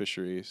dive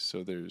fisheries.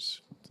 So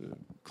there's the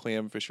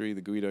clam fishery,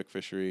 the geoduck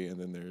fishery, and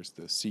then there's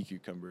the sea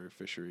cucumber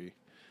fishery.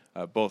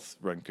 Both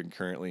run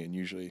concurrently, and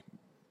usually,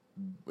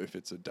 if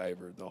it's a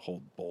diver, they'll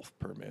hold both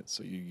permits.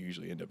 So you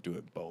usually end up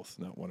doing both,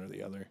 not one or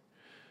the other.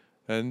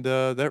 And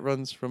that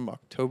runs from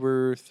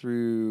October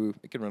through,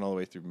 it can run all the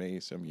way through May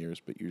some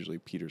years, but usually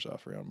peters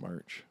off around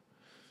March.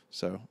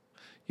 So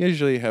you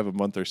usually have a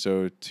month or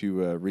so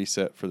to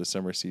reset for the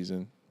summer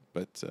season.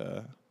 But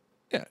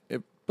yeah,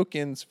 it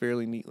bookends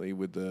fairly neatly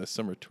with the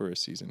summer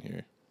tourist season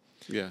here.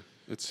 Yeah,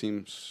 it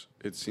seems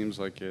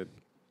like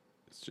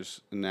it's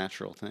just a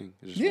natural thing.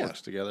 It just Yeah.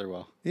 works together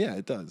well. Yeah,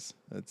 it does.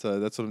 That's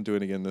what I'm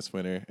doing again this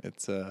winter.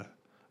 It's I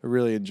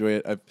really enjoy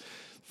it.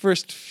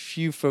 First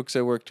few folks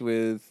I worked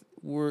with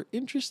were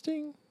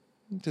interesting,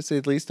 to say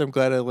the least. I'm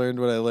glad I learned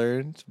what I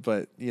learned,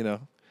 but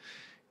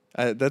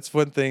that's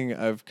one thing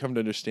I've come to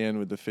understand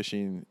with the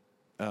fishing,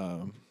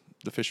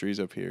 the fisheries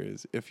up here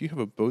is if you have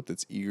a boat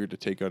that's eager to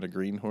take on a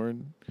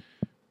greenhorn,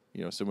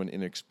 someone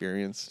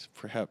inexperienced,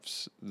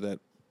 perhaps that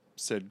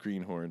said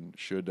greenhorn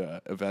should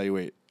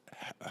evaluate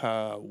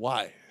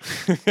why.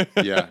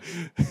 Yeah.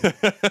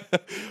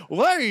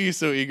 Why are you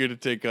so eager to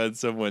take on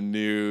someone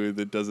new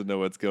that doesn't know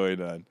what's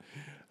going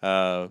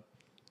on?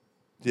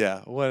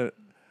 Yeah, one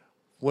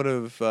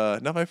of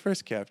not my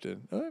first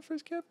captain. Oh, my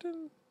first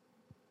captain?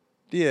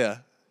 Yeah,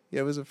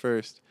 it was a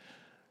first.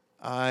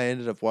 I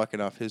ended up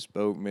walking off his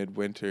boat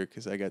midwinter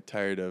because I got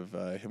tired of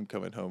him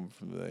coming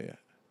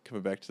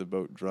back to the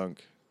boat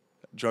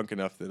drunk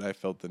enough that I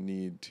felt the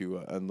need to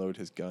unload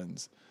his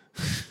guns.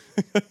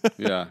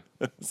 Yeah.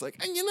 It's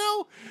like, and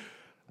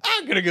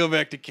I'm gonna go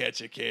back to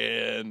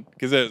Ketchikan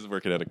because I was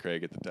working out of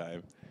Craig at the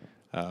time.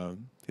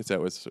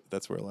 Because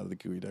that's where a lot of the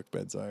geoduck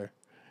beds are.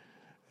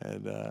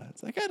 And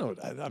it's like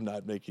I'm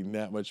not making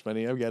that much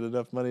money. I've got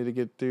enough money to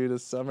get through the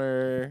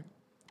summer.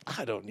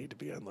 I don't need to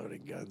be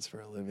unloading guns for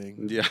a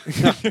living. Yeah.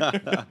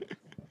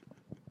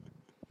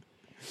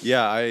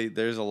 Yeah,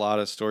 there's a lot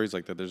of stories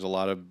like that. There's a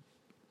lot of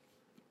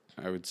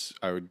I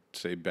would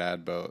say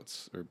bad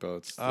boats or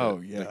boats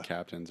that the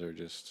captains are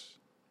just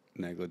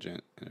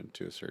negligent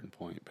to a certain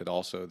point. But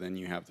also then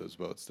you have those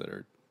boats that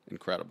are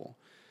incredible.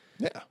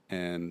 Yeah.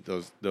 And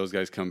those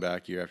guys come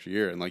back year after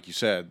year. And like you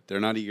said,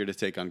 they're not eager to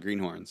take on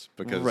greenhorns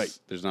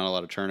because there's not a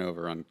lot of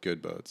turnover on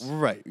good boats.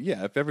 Right.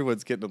 Yeah. If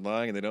everyone's getting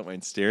along and they don't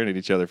mind staring at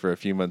each other for a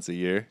few months a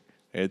year,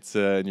 it's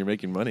and you're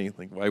making money.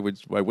 Like why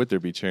would there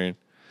be churn?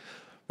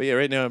 But yeah,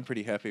 right now I'm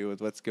pretty happy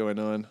with what's going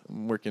on.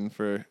 I'm working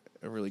for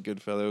a really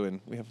good fellow, and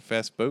we have a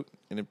fast boat,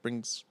 and it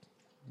brings,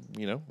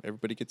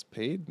 everybody gets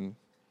paid, and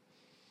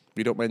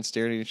we don't mind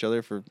staring at each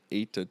other for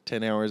 8 to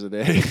 10 hours a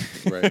day.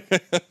 Right.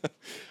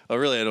 I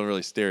don't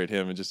really stare at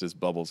him, and just his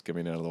bubbles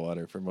coming out of the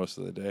water for most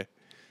of the day.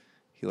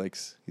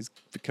 He's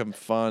become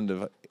fond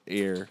of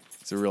air.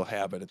 It's a real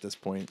habit at this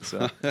point,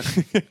 so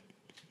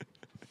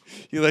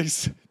he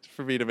likes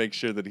for me to make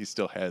sure that he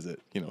still has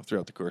it,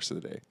 throughout the course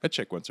of the day. I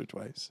check once or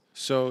twice.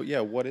 So, yeah,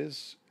 what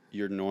is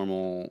your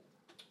normal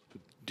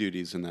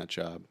duties in that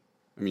job?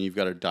 I mean, you've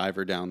got a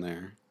diver down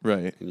there.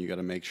 Right. And you got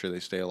to make sure they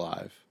stay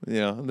alive.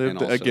 Yeah. They've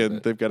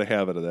got a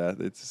habit of that.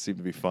 They seem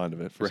to be fond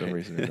of it for some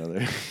reason or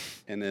another.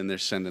 And then they're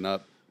sending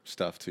up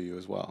stuff to you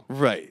as well.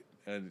 Right.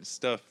 And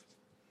stuff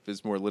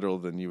is more literal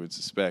than you would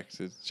suspect.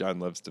 John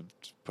loves to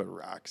put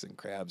rocks and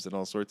crabs and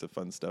all sorts of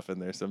fun stuff in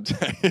there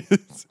sometimes.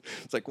 It's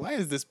like, why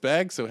is this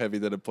bag so heavy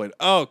that I'm playing?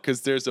 Oh,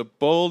 because there's a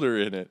boulder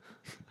in it.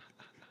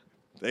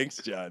 Thanks,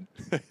 John.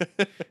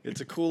 It's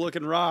a cool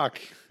looking rock.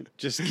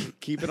 Just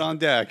keep it on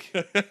deck.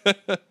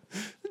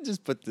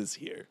 Just put this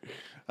here.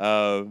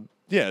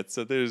 Yeah,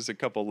 so there's a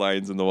couple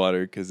lines in the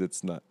water because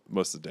it's not,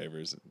 most of the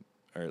divers,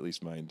 or at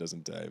least mine,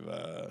 doesn't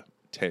dive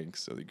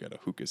tanks. So you got a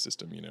hookah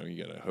system, you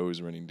got a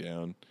hose running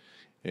down.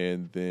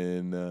 And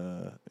then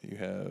you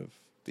have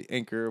the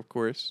anchor, of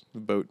course. The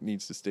boat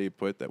needs to stay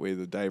put. That way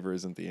the diver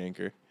isn't the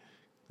anchor.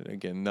 And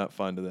again, not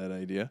fond of that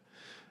idea.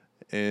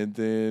 And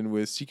then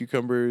with sea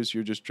cucumbers,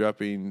 you're just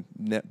dropping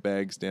net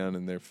bags down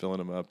and they're filling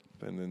them up.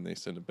 And then they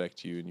send it back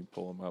to you and you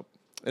pull them up.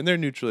 And they're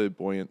neutrally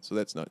buoyant, so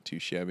that's not too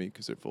shabby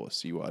because they're full of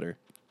seawater,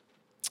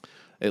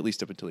 at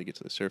least up until you get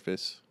to the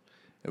surface.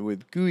 And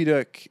with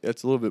geoduck,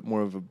 that's a little bit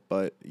more of a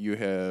butt. You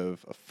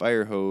have a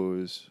fire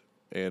hose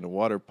and a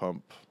water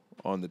pump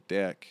on the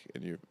deck,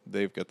 and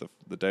they've got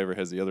the diver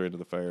has the other end of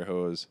the fire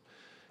hose,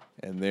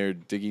 and they're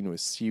digging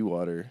with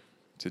seawater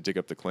to dig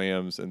up the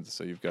clams, and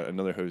so you've got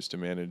another hose to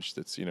manage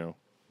that's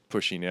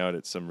pushing out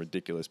at some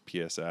ridiculous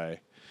psi,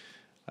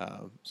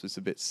 so it's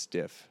a bit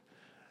stiff.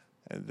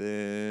 And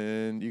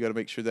then you got to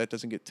make sure that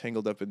doesn't get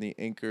tangled up in the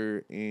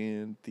anchor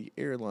and the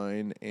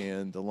airline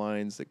and the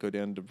lines that go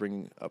down to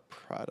bring up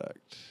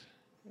product.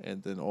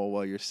 and then all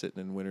while you're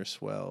sitting in winter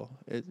swell.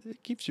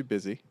 It keeps you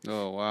busy.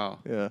 Oh, wow.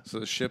 Yeah. So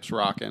the ship's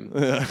rocking.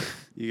 Yeah.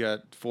 You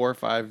got 4 or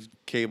 5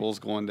 cables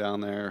going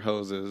down there,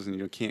 hoses, and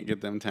you can't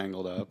get them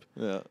tangled up.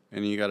 Yeah.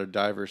 And you got a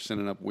diver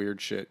sending up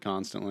weird shit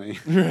constantly.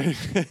 Right.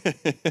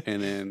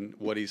 And then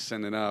what he's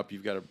sending up,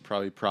 you've got to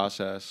probably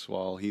process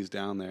while he's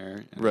down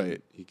there. And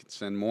Right. he can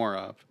send more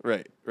up.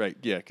 Right.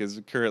 Yeah,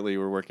 because currently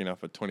we're working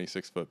off a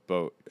 26-foot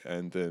boat,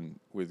 and then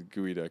with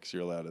GUI ducks,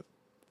 you're allowed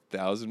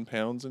 1,000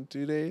 pounds in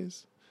 2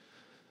 days.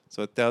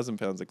 So 1,000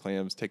 pounds of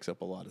clams takes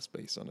up a lot of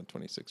space on a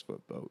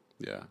 26-foot boat.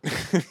 Yeah.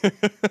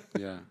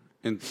 Yeah.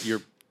 And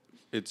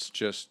it's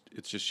just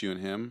you and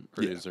him,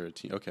 or is there a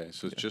team? Okay,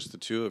 so it's just the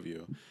two of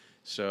you.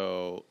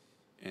 So,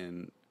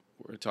 and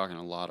we're talking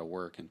a lot of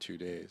work in 2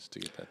 days to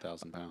get that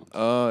 1,000 pounds.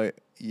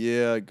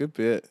 Yeah, a good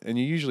bit. And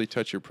you usually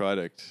touch your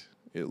product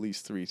at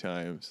least 3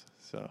 times.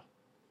 So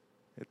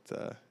it's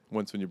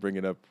once when you bring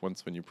it up,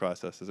 once when you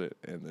process it,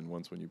 and then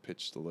once when you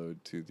pitch the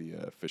load to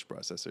the fish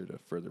processor to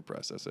further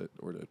process it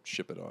or to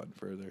ship it on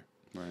further.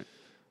 Right.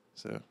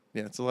 So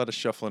yeah, it's a lot of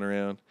shuffling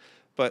around,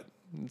 but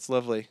it's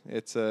lovely.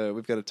 It's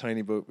we've got a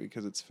tiny boat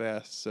because it's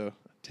fast, so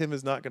Tim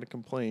is not going to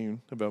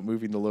complain about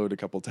moving the load a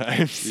couple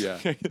times. Yeah.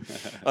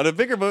 On a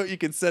bigger boat, you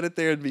can set it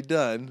there and be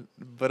done,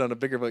 but on a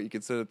bigger boat, you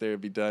can set it there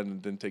and be done,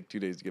 and then take 2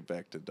 days to get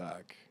back to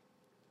dock.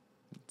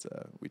 It's,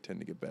 we tend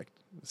to get back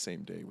the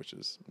same day, which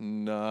is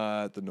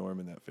not the norm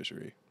in that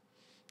fishery.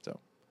 So,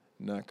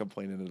 not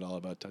complaining at all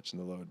about touching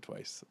the load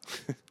twice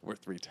or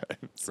 3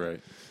 times.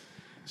 Right.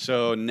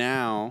 So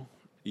now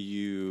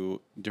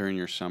during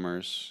your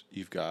summers,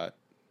 you've got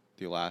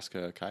the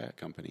Alaska Kayak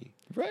Company.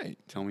 Right.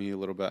 Tell me a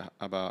little bit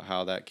about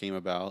how that came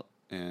about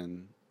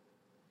and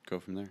go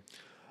from there.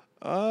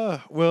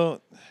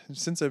 Well,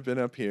 since I've been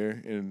up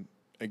here and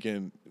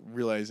again,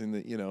 realizing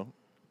that,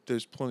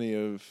 there's plenty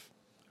of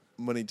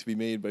money to be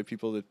made by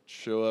people that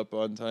show up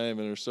on time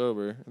and are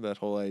sober, that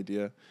whole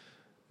idea,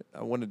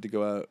 I wanted to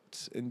go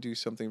out and do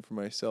something for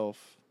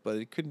myself, but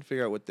I couldn't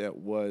figure out what that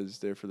was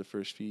there for the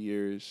first few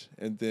years.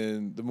 And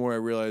then the more I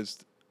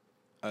realized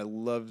I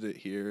loved it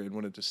here and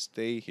wanted to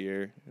stay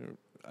here,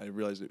 I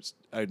realized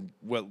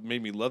what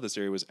made me love this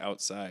area was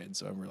outside.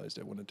 So I realized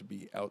I wanted to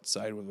be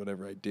outside with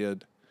whatever I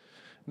did.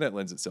 And that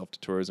lends itself to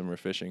tourism or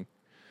fishing.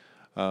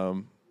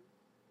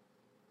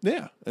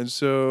 Yeah. And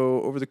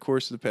so over the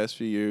course of the past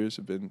few years,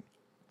 I've been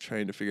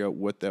trying to figure out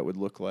what that would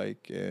look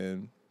like.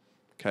 And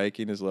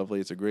kayaking is lovely.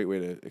 It's a great way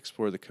to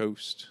explore the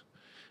coast.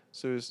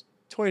 So I was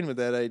toying with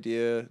that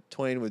idea,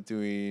 toying with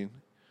doing,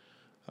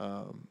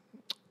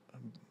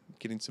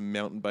 getting some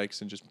mountain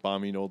bikes and just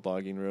bombing old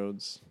logging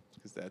roads,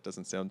 because that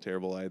doesn't sound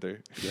terrible either.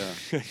 Yeah.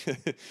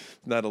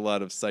 Not a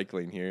lot of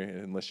cycling here,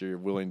 unless you're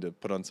willing to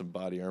put on some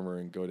body armor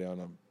and go down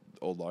an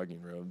old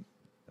logging road.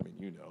 I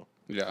mean,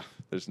 Yeah.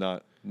 there's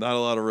not a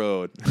lot of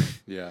road.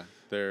 Yeah.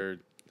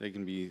 They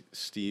can be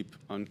steep,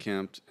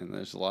 unkempt, and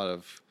there's a lot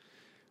of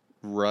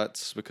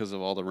ruts because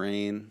of all the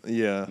rain.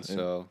 Yeah.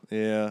 So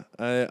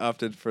I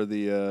opted for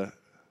the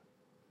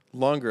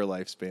longer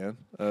lifespan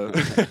of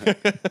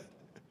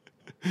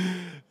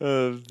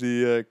of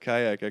the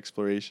kayak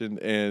exploration,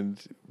 and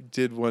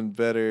did one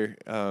better.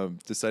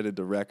 Decided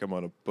to wreck them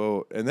on a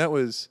boat, and that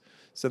was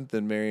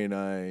something Mary and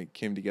I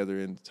came together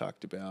and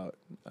talked about,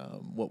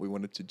 what we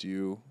wanted to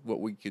do, what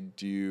we could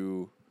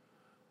do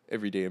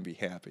every day and be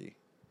happy.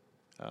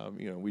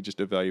 We just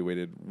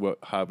evaluated what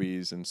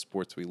hobbies and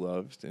sports we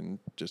loved, and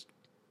just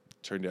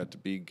turned out to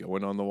be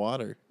going on the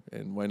water.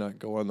 And why not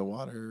go on the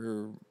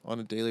water on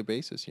a daily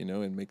basis,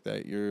 and make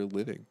that your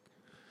living?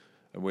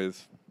 And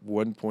with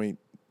 13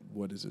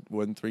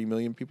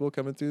 million people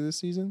coming through this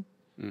season?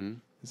 Mm-hmm.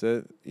 Is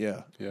that,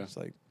 yeah. Yeah. It's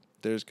like,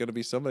 there's going to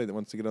be somebody that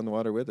wants to get on the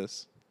water with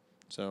us.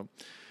 So,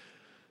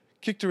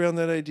 kicked around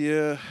that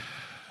idea.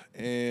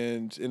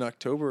 And in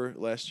October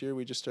last year,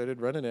 we just started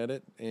running at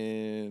it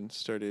and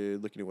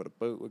started looking at what a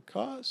boat would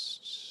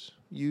cost,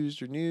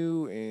 used or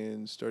new,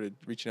 and started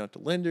reaching out to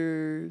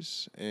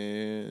lenders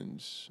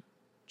and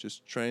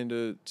just trying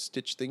to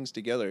stitch things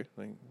together.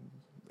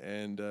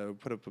 And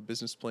put up a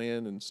business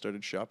plan and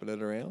started shopping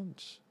it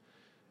around.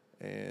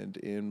 And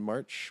in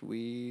March,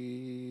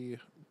 we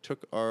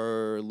took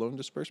our loan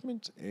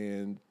disbursement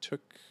and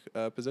took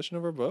possession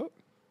of our boat.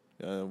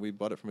 We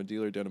bought it from a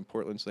dealer down in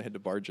Portland, so they had to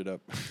barge it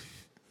up.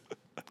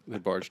 They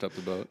barged up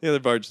the boat. Yeah, they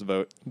barged the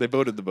boat. They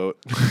boated the boat.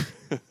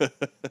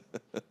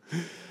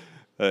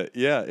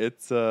 Yeah,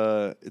 it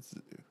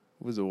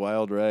was a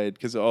wild ride,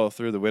 because all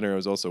through the winter I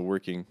was also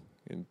working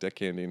in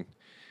deckhanding,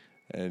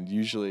 and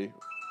usually,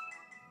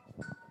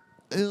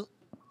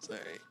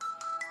 sorry,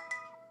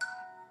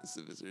 this is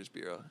the Visitors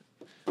Bureau.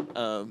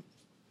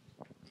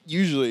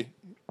 Usually,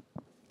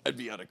 I'd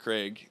be out of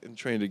Craig, and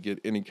trying to get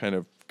any kind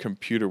of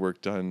computer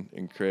work done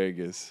in Craig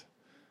is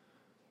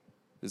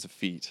a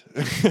feat.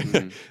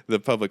 Mm-hmm. The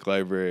public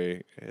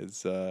library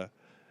is a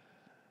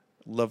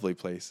lovely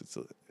place.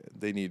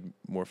 They need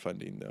more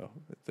funding, though.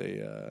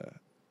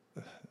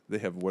 They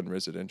have one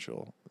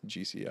residential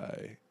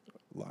GCI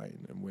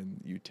line, and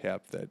when you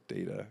tap that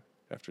data,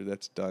 after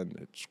that's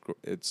done,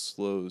 it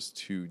slows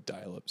to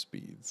dial-up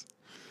speeds.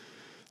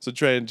 So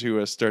trying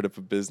to start up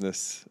a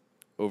business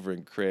over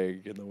in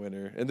Craig in the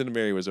winter, and then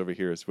Mary was over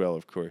here as well,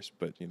 of course.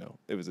 But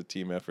it was a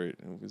team effort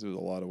because there was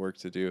a lot of work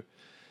to do.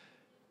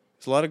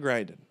 It's a lot of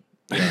grinding.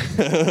 Yeah,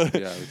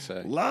 I would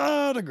say. A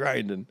lot of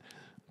grinding,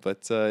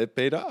 but it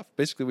paid off.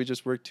 Basically, we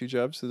just worked 2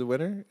 jobs through the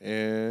winter,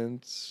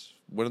 and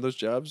one of those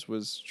jobs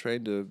was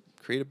trying to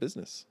create a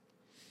business.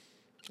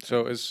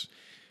 So as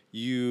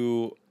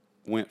you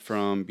went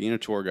from being a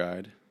tour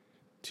guide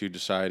to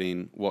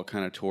deciding what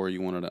kind of tour you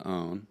wanted to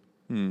own,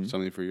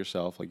 something for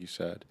yourself, like you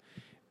said,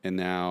 and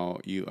now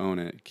you own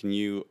it. Can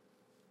you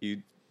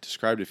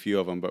described a few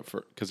of them, but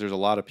because there's a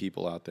lot of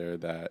people out there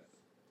that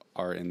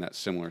are in that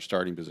similar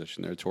starting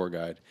position. They're a tour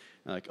guide.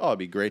 And like, oh, it'd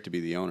be great to be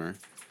the owner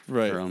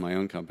Right. or own my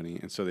own company.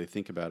 And so they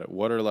think about it.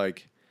 What are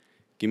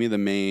give me the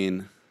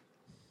main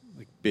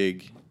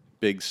big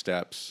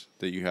steps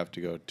that you have to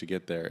go to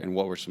get there, and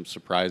what were some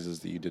surprising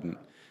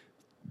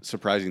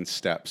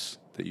steps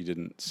that you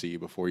didn't see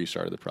before you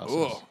started the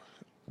process?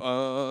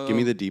 Give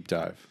me the deep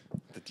dive.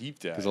 The deep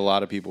dive. Because a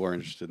lot of people are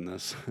interested in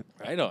this.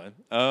 Right on.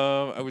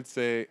 I would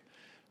say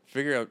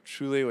figure out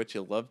truly what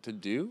you love to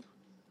do,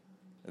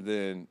 and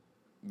then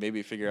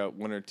maybe figure out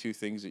 1 or 2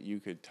 things that you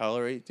could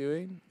tolerate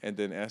doing, and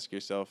then ask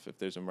yourself if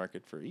there's a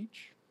market for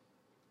each.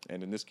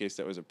 And in this case,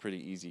 that was a pretty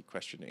easy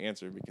question to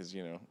answer because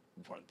 1.3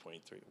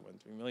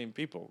 million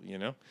people.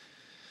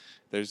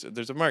 There's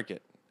a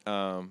market,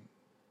 and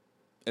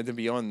then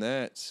beyond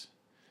that,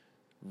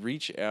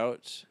 reach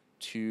out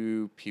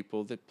to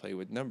people that play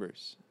with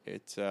numbers.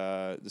 It's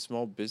the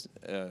Small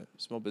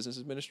Business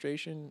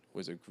Administration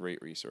was a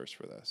great resource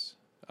for this.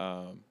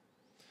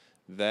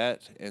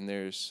 That, and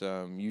there's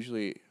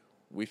usually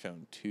we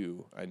found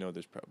 2. I know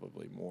there's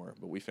probably more,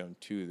 but we found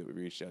 2 that we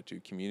reached out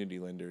to, community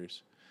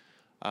lenders.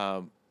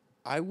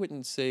 I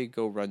wouldn't say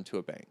go run to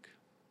a bank.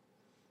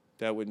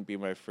 That wouldn't be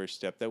my first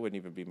step. That wouldn't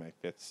even be my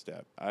 5th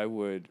step. I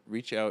would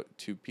reach out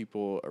to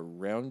people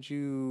around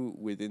you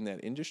within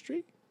that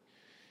industry,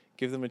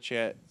 give them a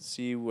chat,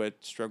 see what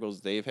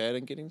struggles they've had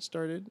in getting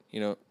started.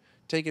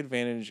 Take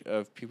advantage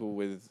of people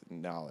with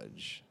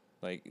knowledge.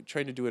 Like,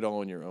 trying to do it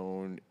all on your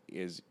own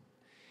is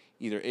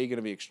either A, going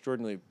to be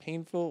extraordinarily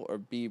painful, or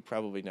B,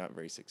 probably not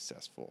very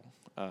successful.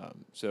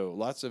 So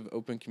lots of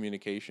open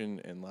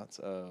communication and lots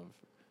of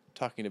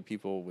talking to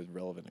people with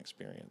relevant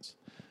experience.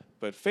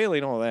 But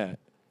failing all that,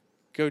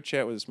 go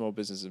chat with a Small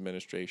Business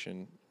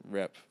Administration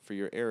rep for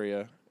your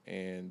area,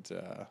 and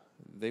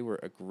they were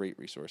a great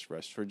resource for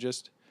us for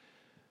just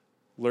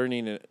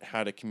learning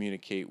how to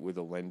communicate with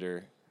a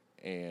lender,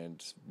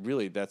 and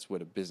really that's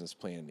what a business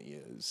plan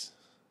is.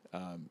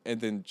 And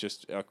then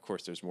just, of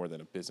course, there's more than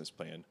a business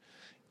plan.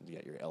 You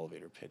got your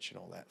elevator pitch and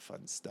all that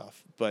fun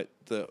stuff. But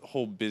the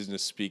whole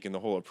business speak and the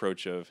whole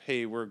approach of,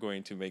 hey, we're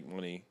going to make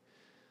money.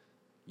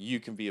 You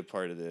can be a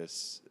part of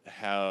this.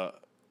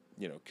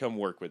 Come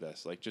work with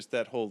us. Like, just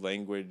that whole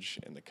language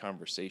and the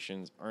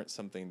conversations aren't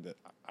something that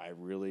I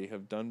really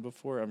have done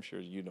before. I'm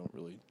sure you don't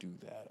really do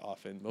that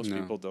often. Most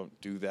people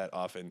don't do that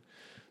often.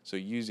 So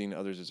using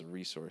others as a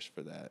resource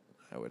for that,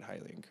 I would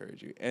highly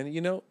encourage you.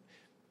 And,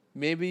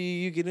 maybe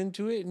you get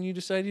into it and you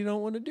decide you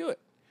don't want to do it.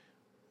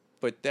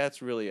 But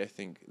that's really,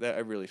 I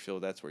really feel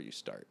that's where you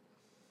start,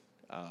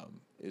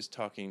 is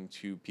talking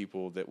to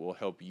people that will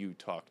help you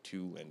talk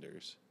to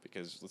lenders.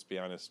 Because let's be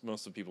honest,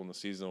 most of the people in the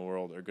seasonal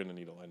world are going to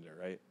need a lender,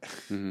 right?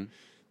 Mm-hmm.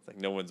 It's like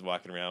no one's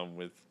walking around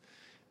with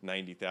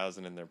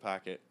 $90,000 in their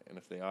pocket, and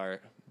if they are,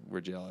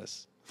 we're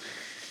jealous.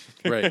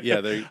 Right?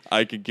 Yeah,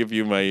 I could give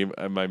you my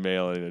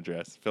mailing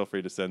address. Feel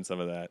free to send some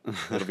of that.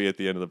 It'll be at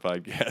the end of the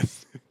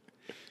podcast.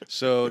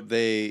 So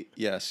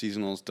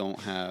seasonals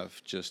don't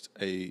have just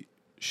a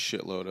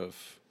shitload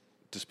of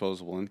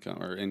disposable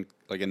income or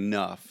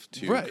enough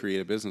to create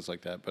a business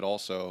like that, but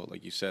also,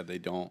 like you said, they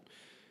don't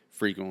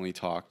frequently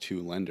talk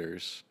to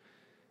lenders,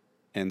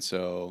 and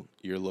so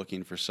you're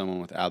looking for someone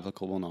with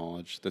applicable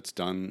knowledge that's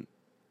done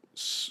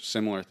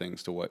similar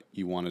things to what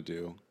you want to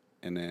do,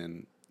 and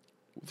then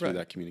through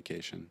that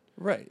communication.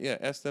 Right. Yeah.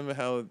 Ask them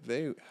how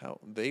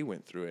they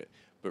went through it.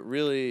 But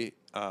really,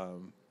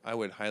 I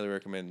would highly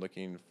recommend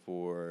looking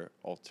for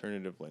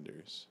alternative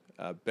lenders.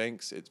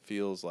 Banks, it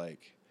feels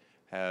like,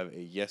 have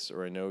a yes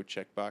or a no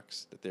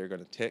checkbox that they're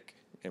going to tick,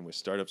 and with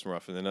startups, more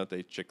often than not,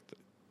 they tick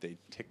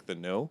the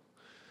no.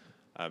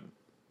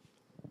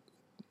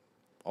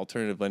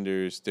 Alternative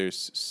lenders,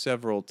 there's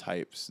several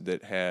types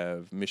that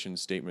have mission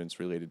statements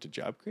related to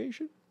job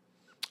creation.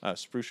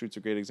 Spruce Root's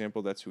a great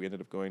example. That's who we ended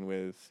up going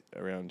with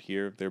around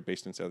here. They're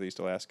based in Southeast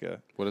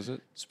Alaska. What is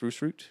it?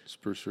 Spruce Root.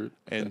 Spruce Root.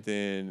 Okay. And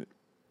then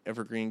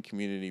Evergreen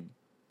Community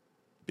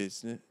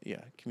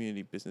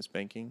Business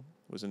Banking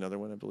was another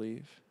one, I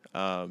believe.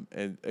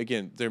 And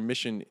again, their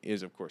mission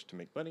is, of course, to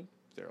make money.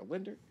 They're a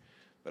lender.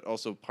 But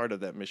also part of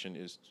that mission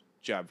is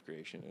job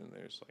creation. And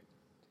there's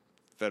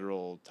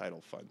federal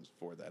title funds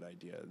for that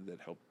idea that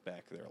help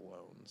back their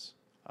loans.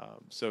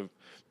 So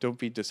don't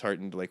be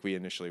disheartened like we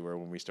initially were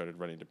when we started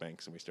running to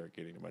banks and we started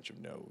getting a bunch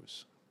of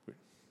no's.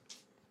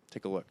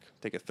 Take a look.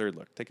 Take a 3rd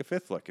look. Take a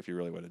 5th look if you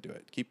really want to do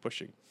it. Keep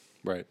pushing.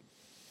 Right.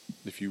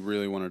 If you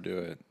really want to do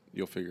it,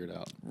 you'll figure it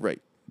out.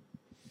 Right.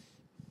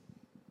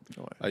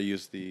 Oh, I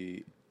use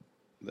the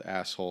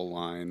asshole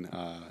line.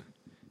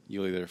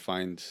 You'll either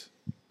find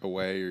a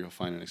way or you'll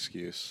find an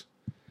excuse.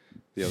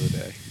 The other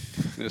day,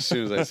 and as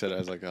soon as I said it, I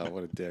was like, "Oh,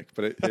 what a dick!"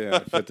 But it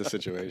fit the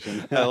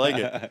situation. I like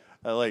it.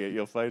 I like it.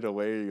 You'll find a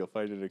way or you'll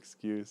find an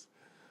excuse.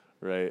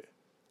 Right.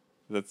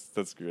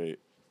 That's great.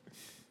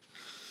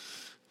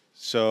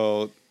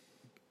 So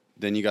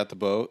then you got the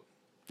boat.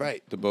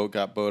 Right. The boat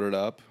got boated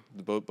up.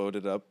 The boat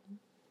boated up.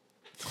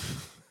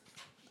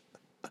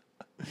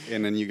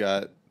 And then you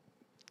got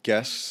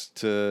guests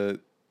to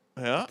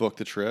book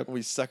the trip. We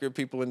suckered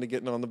people into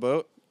getting on the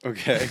boat.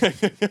 Okay.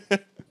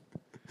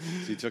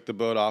 So you took the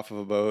boat off of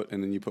a boat,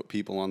 and then you put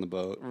people on the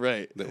boat.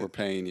 Right. That were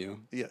paying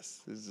you.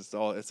 Yes. It's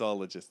all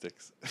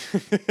logistics.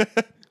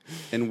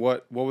 And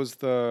what was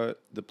the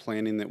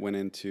planning that went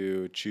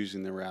into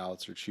choosing the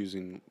routes or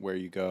choosing where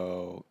you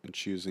go and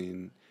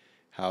choosing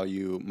how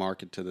you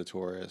market to the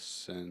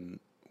tourists and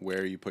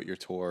where you put your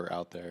tour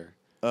out there?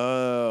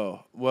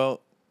 Oh,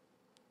 well,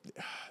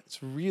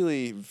 it's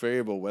really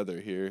variable weather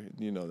here.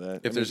 You know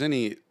that. If there's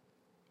any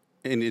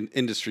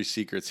industry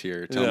secrets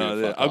here, tell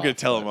me. I'm going to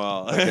tell them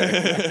all.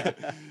 Okay.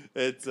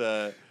 It's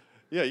yeah,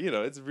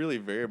 it's really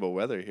variable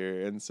weather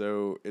here, and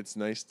so it's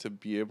nice to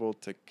be able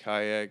to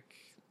kayak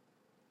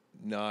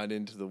not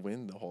into the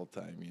wind the whole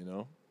time,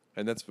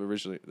 And that's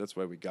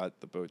why we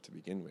got the boat to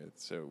begin with,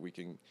 so we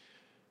can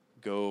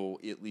go,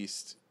 at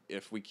least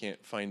if we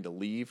can't find a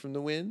lee from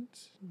the wind,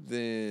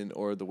 then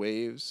or the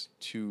waves,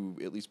 to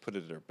at least put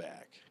it at our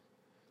back.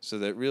 So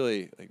that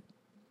really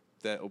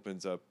that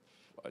opens up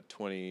a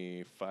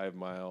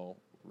 25-mile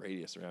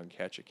radius around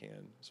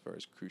Ketchikan as far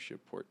as cruise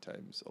ship port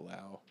times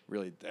allow.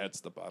 Really,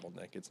 that's the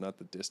bottleneck. It's not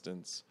the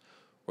distance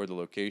or the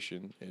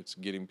location. It's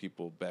getting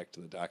people back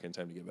to the dock in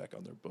time to get back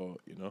on their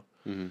boat,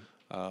 Mm-hmm.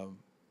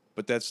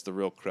 But that's the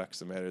real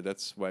crux of the matter.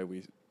 That's why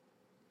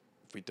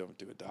if we don't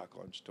do a dock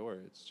launch tour,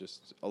 it's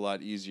just a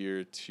lot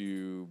easier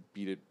to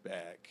beat it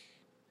back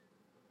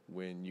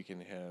when you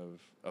can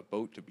have a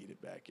boat to beat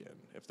it back in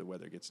if the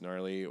weather gets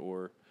gnarly,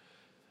 or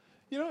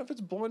if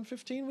it's blowing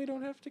 15, we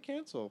don't have to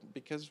cancel,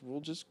 because we'll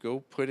just go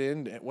put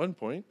in at one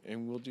point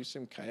and we'll do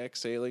some kayak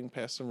sailing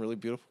past some really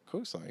beautiful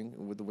coastline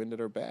with the wind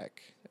at our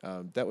back.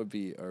 That would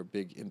be our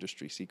big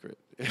industry secret.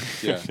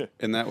 Yeah,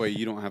 and that way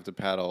you don't have to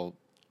paddle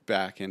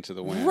back into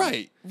the wind.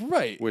 Right.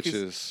 Which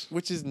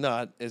is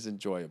not as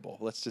enjoyable.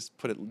 Let's just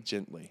put it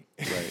gently.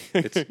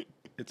 Right.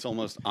 It's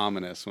almost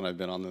ominous when I've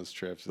been on those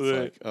trips. It's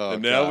like, oh,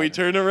 and now God. we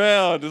turn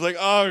around. It's like,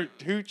 oh,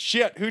 who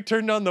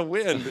turned on the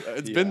wind?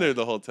 It's been there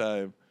the whole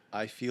time.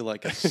 I feel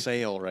like a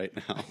sail right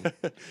now.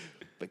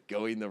 But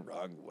going the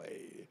wrong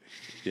way.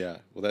 Yeah.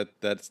 Well,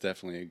 that's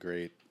definitely a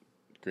great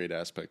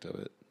aspect of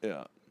it.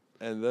 Yeah.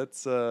 And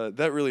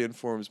that really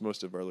informs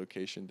most of our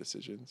location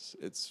decisions.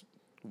 It's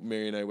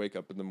Mary and I wake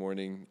up in the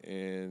morning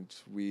and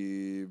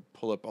we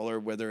pull up all our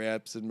weather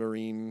apps and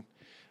marine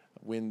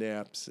wind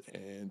apps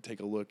and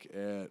take a look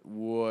at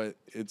what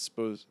it's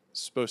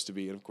supposed to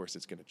be. And of course,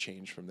 it's going to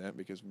change from that,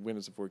 because when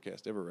is the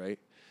forecast ever right?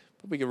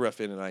 But we can rough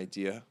in an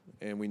idea,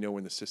 and we know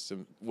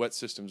what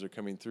systems are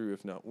coming through,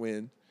 if not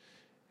when,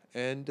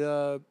 and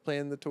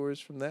plan the tours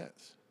from that.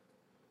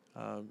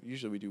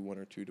 Usually we do 1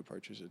 or 2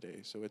 departures a day,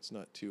 so it's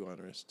not too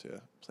onerous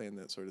to plan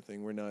that sort of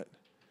thing. We're not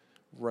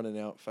running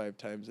out 5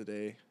 times a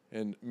day.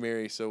 And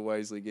Mary so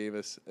wisely gave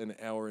us an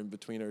hour in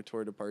between our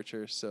tour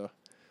departures, so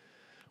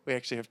we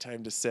actually have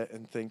time to sit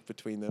and think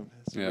between them.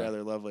 It's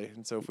rather lovely.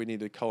 And so if we need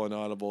to call an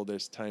audible,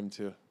 there's time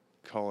to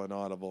call an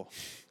audible,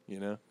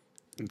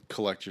 And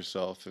collect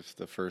yourself if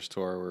the first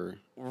tour were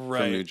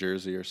right. from New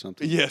Jersey or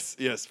something. Yes,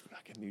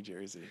 fucking New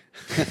Jersey.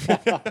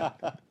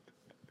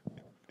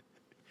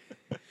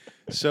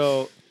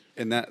 So,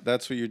 and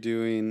that's what you're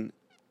doing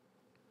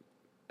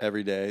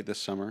every day this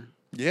summer?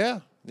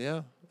 Yeah.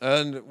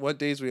 And what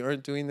days we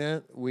aren't doing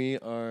that, we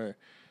are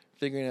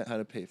figuring out how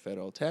to pay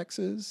federal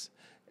taxes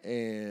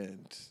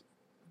and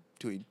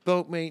doing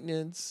boat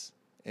maintenance,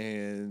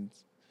 and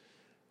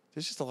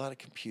there's just a lot of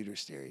computer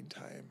staring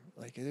time.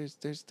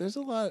 There's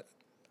a lot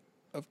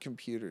of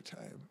computer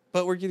time,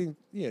 but we're getting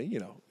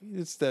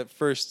it's that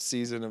first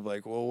season of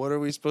what are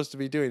we supposed to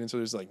be doing? And so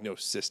there's no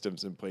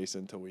systems in place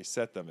until we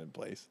set them in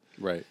place.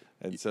 Right.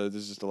 And so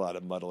there's just a lot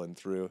of muddling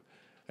through,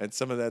 and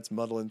some of that's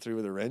muddling through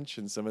with a wrench,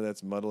 and some of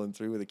that's muddling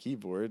through with a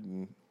keyboard,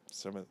 and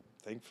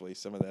thankfully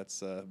some of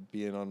that's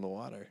being on the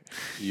water.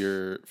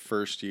 Your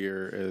first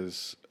year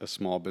as a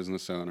small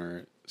business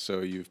owner, so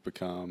you've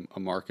become a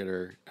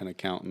marketer, an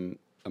accountant,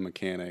 a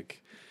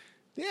mechanic.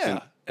 Yeah.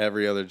 And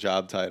every other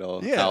job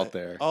title out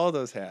there. All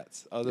those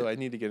hats. Although I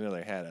need to get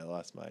another hat. I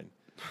lost mine.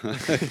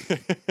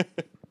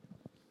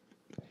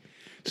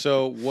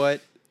 So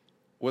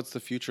what's the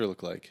future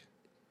look like?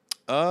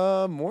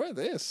 More of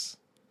this.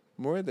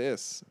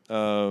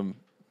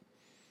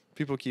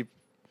 People keep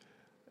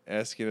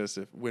asking us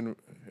if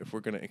we're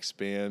going to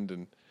expand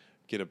and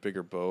get a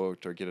bigger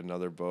boat or get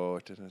another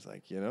boat, and it's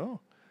like, no.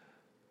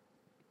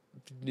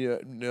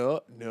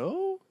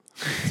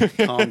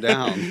 Calm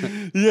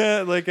down.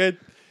 Yeah,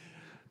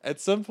 at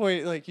some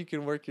point, you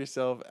can work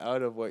yourself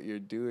out of what you're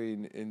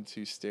doing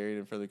into staring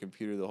in front of the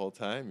computer the whole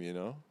time,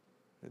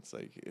 It's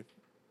like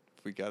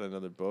we got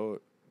another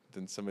boat,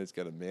 then somebody's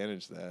got to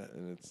manage that,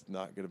 and it's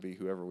not going to be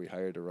whoever we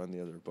hire to run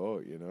the other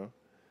boat, you know?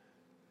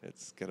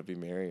 It's got to be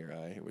Mary or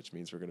I, which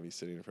means we're going to be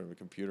sitting in front of a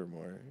computer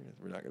more.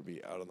 We're not going to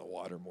be out on the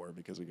water more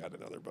because we got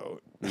another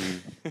boat.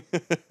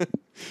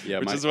 Yeah,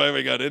 which is why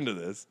we got into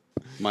this.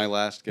 My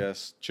last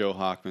guest, Joe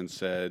Hockman,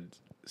 said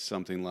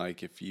something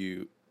like, if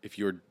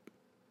you're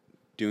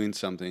doing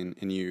something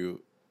and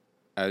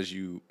as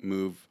you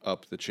move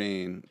up the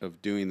chain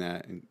of doing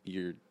that, and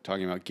you're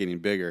talking about getting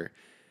bigger,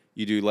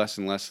 you do less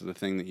and less of the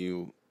thing that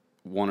you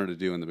wanted to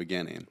do in the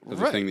beginning, of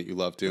the thing that you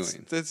love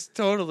doing. That's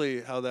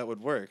totally how that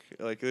would work.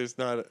 Like, there's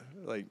not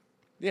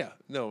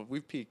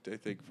we've peaked, I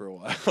think, for a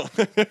while.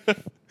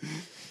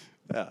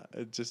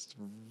 Just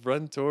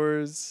run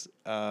tours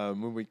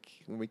when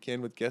we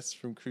can with guests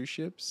from cruise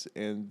ships,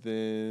 and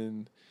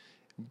then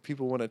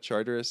people want to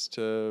charter us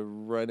to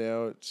run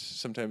out.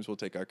 Sometimes we'll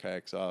take our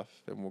kayaks off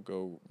and we'll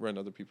go run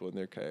other people in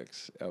their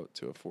kayaks out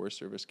to a Forest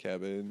Service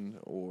cabin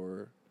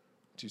or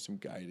do some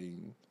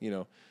guiding. You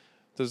know,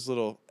 those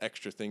little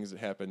extra things that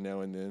happen now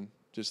and then.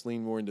 Just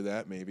lean more into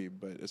that maybe.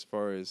 But as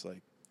far as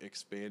like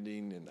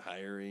expanding and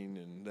hiring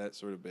and that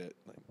sort of bit,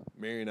 like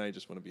Mary and I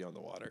just want to be on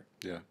the water.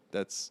 Yeah.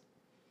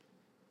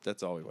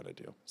 That's all we want to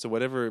do. So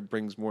whatever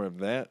brings more of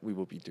that, we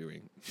will be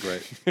doing.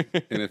 Right.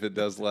 And if it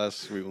does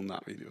less, we will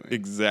not be doing.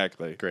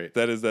 Exactly. Great.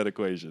 That is that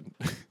equation.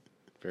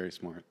 Very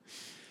smart.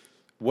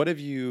 What have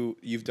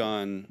you've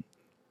done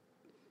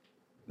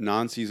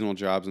non-seasonal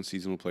jobs in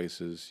seasonal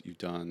places.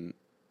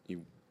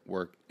 You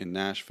worked in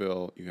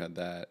Nashville, you had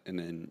that, and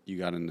then you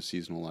got into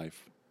seasonal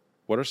life.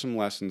 What are some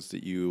lessons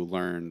that you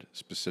learned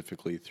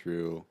specifically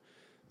through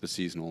the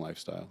seasonal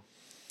lifestyle?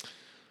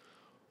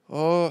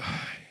 Oh,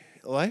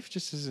 life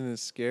just isn't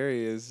as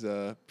scary as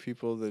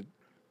people that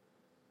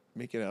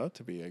make it out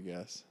to be, I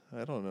guess.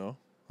 I don't know.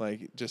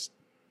 Like, just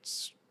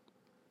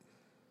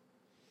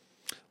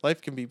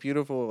life can be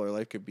beautiful or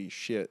life could be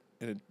shit,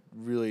 and it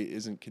really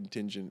isn't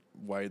contingent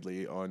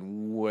widely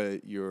on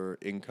what your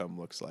income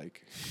looks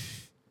like.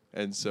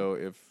 And so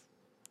if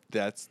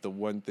that's the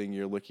one thing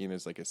you're looking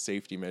as like a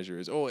safety measure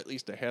is, at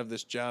least I have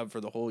this job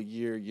for the whole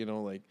year,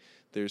 like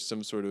there's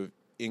some sort of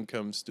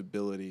income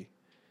stability.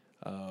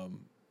 And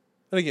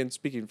again,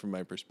 speaking from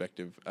my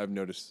perspective, I've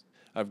noticed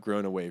I've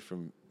grown away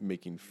from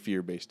making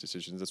fear-based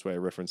decisions. That's why I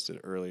referenced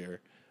it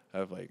earlier,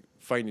 of like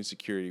finding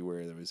security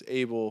where I was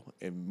able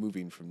and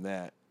moving from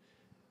that.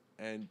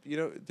 And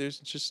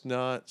there's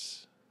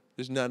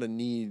not a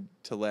need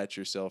to latch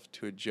yourself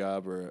to a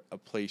job or a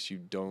place you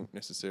don't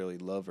necessarily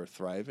love or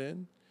thrive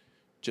in,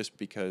 just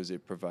because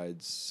it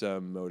provides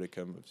some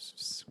modicum of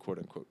quote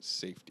unquote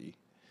safety.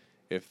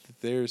 If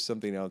there's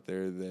something out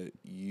there that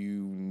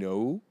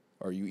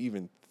or you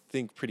even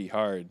think pretty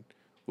hard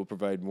will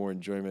provide more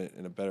enjoyment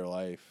and a better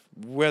life,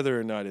 whether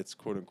or not it's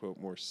quote unquote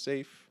more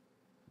safe,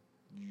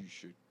 you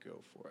should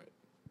go for it.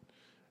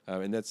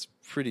 And that's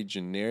pretty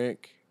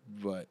generic,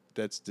 but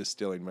that's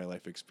distilling my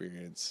life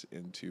experience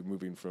into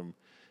moving from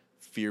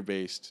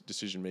fear-based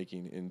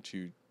decision-making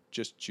into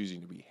just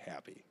choosing to be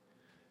happy.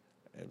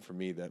 And for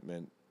me, that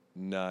meant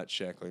not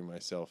shackling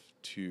myself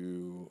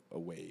to a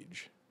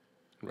wage.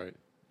 Right.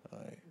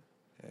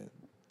 And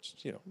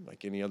just,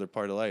 like any other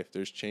part of life,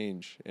 there's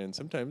change. And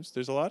sometimes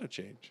there's a lot of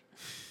change.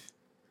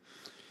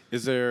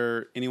 Is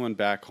there anyone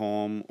back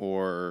home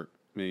or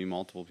maybe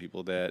multiple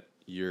people that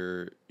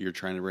you're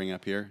trying to bring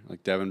up here?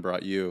 Like Devin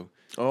brought you.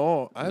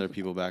 Are there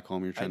people back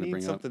home you're trying to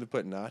bring up? I need something to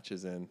put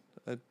notches in.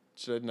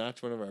 Should I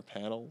notch one of our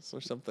panels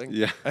or something?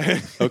 Yeah.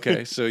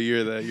 Okay, so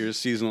you're a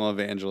seasonal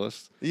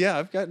evangelist. Yeah,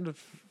 I've gotten to.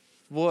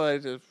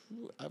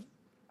 I've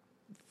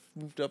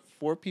moved up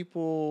 4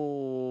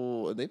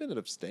 people, and they've ended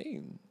up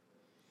staying.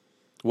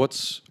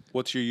 What's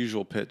your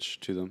usual pitch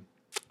to them?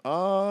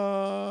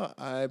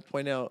 I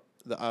point out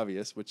the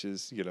obvious, which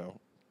is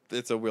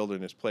it's a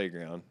wilderness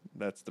playground.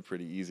 That's the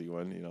pretty easy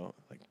one.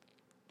 Like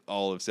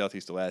all of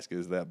Southeast Alaska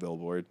is that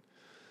billboard.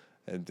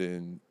 And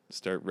then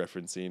start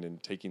referencing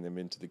and taking them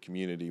into the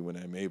community when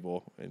I'm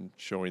able and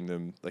showing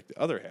them like the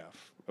other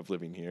half of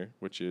living here,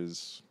 which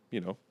is,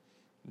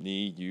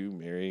 me, you,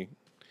 Mary.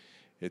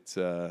 It's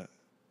the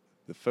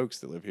folks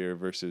that live here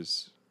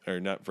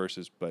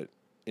but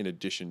in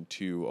addition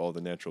to all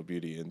the natural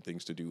beauty and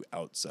things to do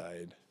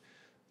outside,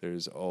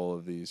 there's all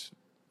of these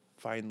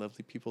fine,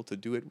 lovely people to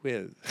do it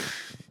with.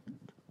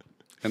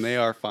 And they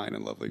are fine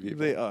and lovely people.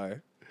 They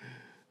are.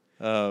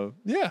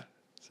 Yeah.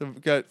 So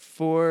I've got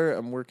 4.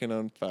 I'm working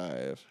on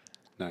 5.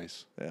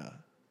 Nice. Yeah.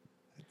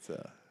 It's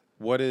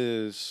What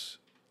is,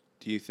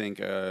 do you think,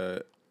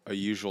 a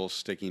usual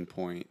sticking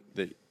point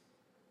that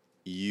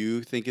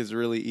you think is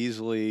really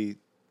easily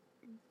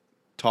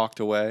talked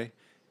away,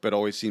 but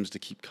always seems to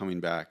keep coming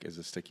back as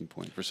a sticking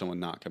point for someone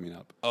not coming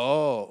up?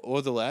 Oh,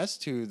 well, the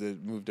last 2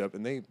 that moved up,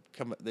 and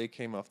they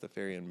came off the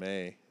ferry in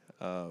May,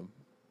 and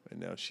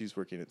now she's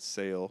working at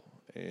Sail,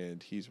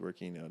 and he's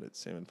working out at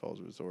Salmon Falls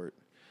Resort.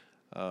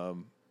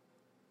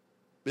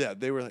 Yeah,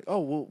 they were like, oh,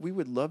 well, we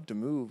would love to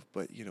move,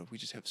 but, we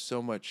just have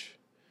so much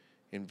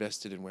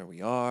invested in where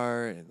we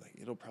are, and, like,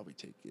 it'll probably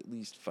take at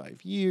least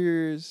 5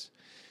 years.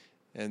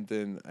 And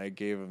then I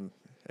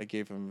I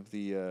gave him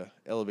the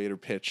elevator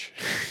pitch.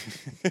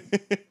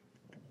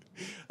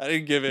 I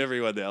didn't give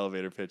everyone the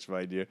elevator pitch,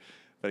 mind you,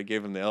 but I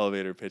gave them the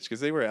elevator pitch because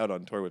they were out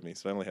on tour with me,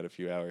 so I only had a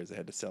few hours. I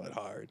had to sell it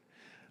hard.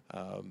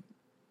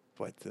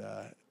 But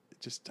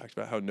just talked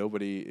about how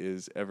nobody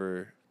is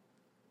ever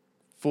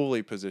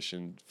fully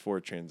positioned for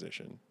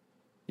transition.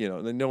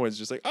 And then no one's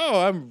just like,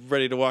 oh, I'm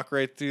ready to walk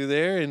right through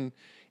there, and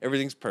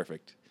everything's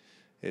perfect.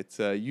 It's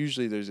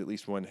usually there's at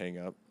least one hang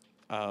up.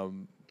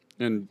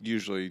 And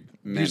usually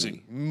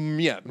many.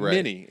 Right.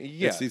 Many.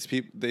 Yeah. It's these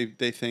people,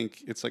 they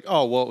think it's like,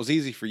 oh, well, it was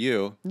easy for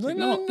you. It's like,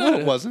 no,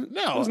 it wasn't.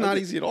 No. It was not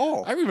easy at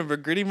all. I remember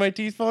gritting my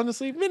teeth, falling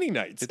asleep many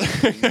nights.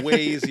 It's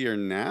way easier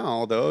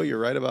now, though. You're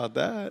right about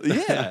that.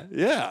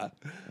 Yeah.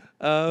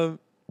 But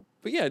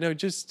yeah, no,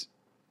 just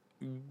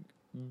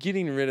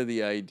getting rid of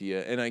the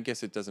idea, and I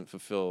guess it doesn't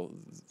fulfill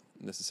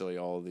necessarily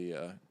all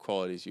the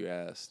qualities you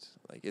asked.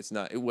 Like,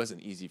 it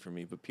wasn't easy for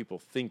me, but people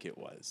think it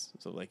was.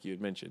 So like you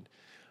had mentioned,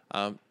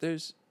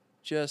 there's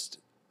just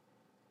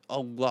a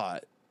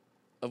lot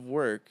of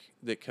work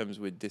that comes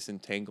with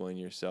disentangling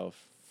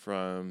yourself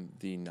from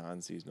the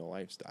non-seasonal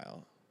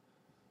lifestyle.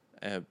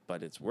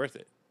 But it's worth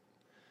it.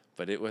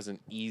 But it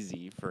wasn't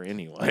easy for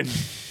anyone.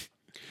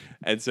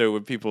 And so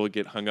when people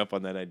get hung up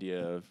on that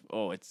idea of,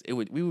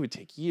 we would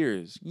take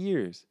years.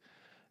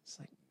 It's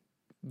like,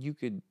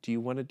 do you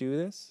want to do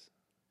this?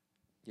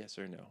 Yes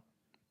or no?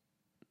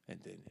 And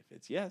then if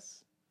it's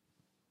yes,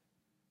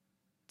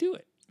 do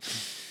it.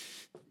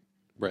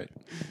 Right.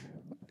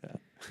 Yeah.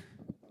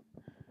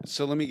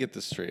 So let me get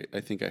this straight.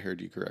 I think I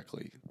heard you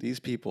correctly. These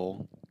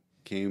people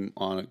came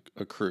on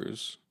a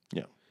cruise.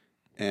 Yeah.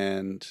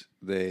 And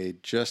they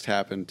just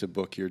happened to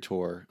book your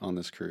tour on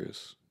this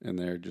cruise. And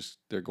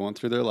they're going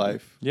through their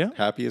life. Yeah.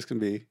 Happy as can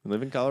be.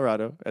 Live in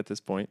Colorado at this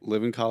point.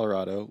 Live in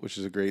Colorado, which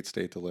is a great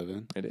state to live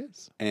in. It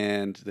is.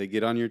 And they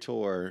get on your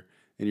tour,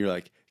 and you're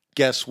like,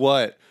 guess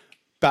what?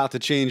 About to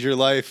change your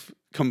life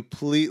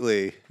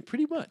completely.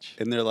 Pretty much.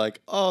 And they're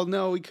like, oh,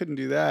 no, we couldn't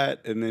do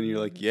that. And then you're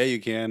like, yeah, you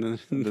can. And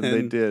then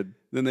they did.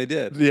 Then they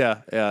did.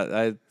 Yeah.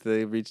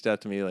 They reached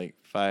out to me like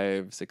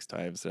 5-6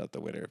 times throughout the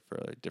winter for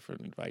like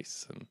different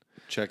advice and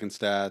checking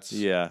stats.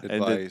 Yeah.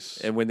 Advice.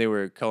 And when they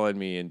were calling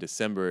me in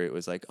December, it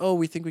was like, oh,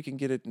 we think we can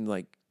get it in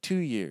like 2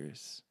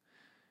 years.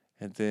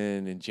 And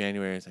then in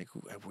January, it's like,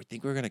 we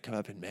think we're going to come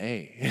up in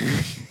May.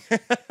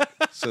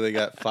 So they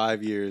got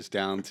 5 years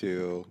down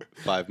to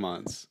 5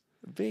 months.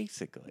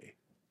 Basically.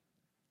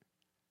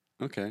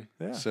 Okay.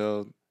 Yeah.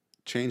 So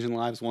changing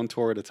lives one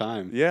tour at a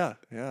time. Yeah.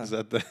 Is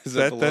that the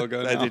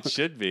logo now? It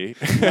should be.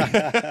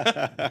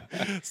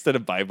 Instead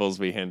of Bibles,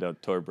 we hand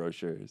out tour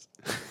brochures.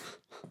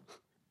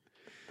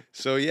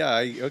 So yeah,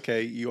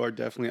 you are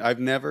definitely. I've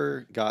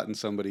never gotten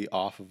somebody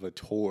off of a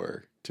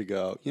tour to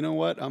go, you know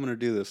what? I'm going to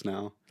do this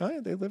now. Oh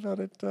yeah, they live out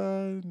at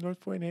North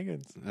Point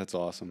Higgins. That's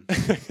awesome.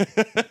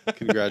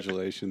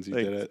 Congratulations, you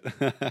did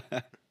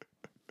it.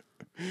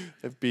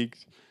 I've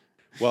peaked.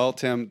 Well,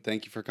 Tim,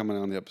 thank you for coming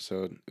on the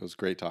episode. It was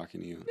great talking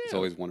to you. Yeah. It's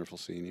always wonderful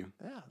seeing you.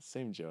 Yeah,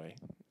 same joy.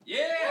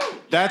 Yeah!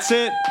 That's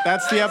it.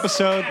 That's the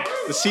episode.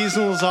 The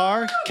seasonals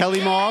are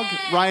Kelly Mogg,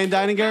 Ryan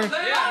Deininger,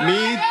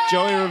 me,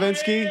 Joey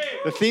Ravinsky.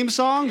 The theme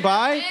song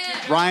by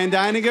Ryan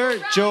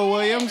Deininger, Joe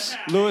Williams,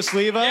 Louis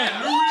Leva,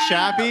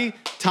 Chappie,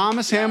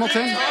 Thomas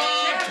Hamilton.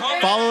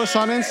 Follow us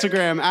on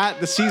Instagram at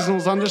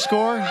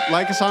 @theseasonals_.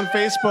 Like us on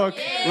Facebook.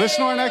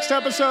 Listen to our next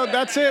episode.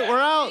 That's it. We're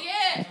out.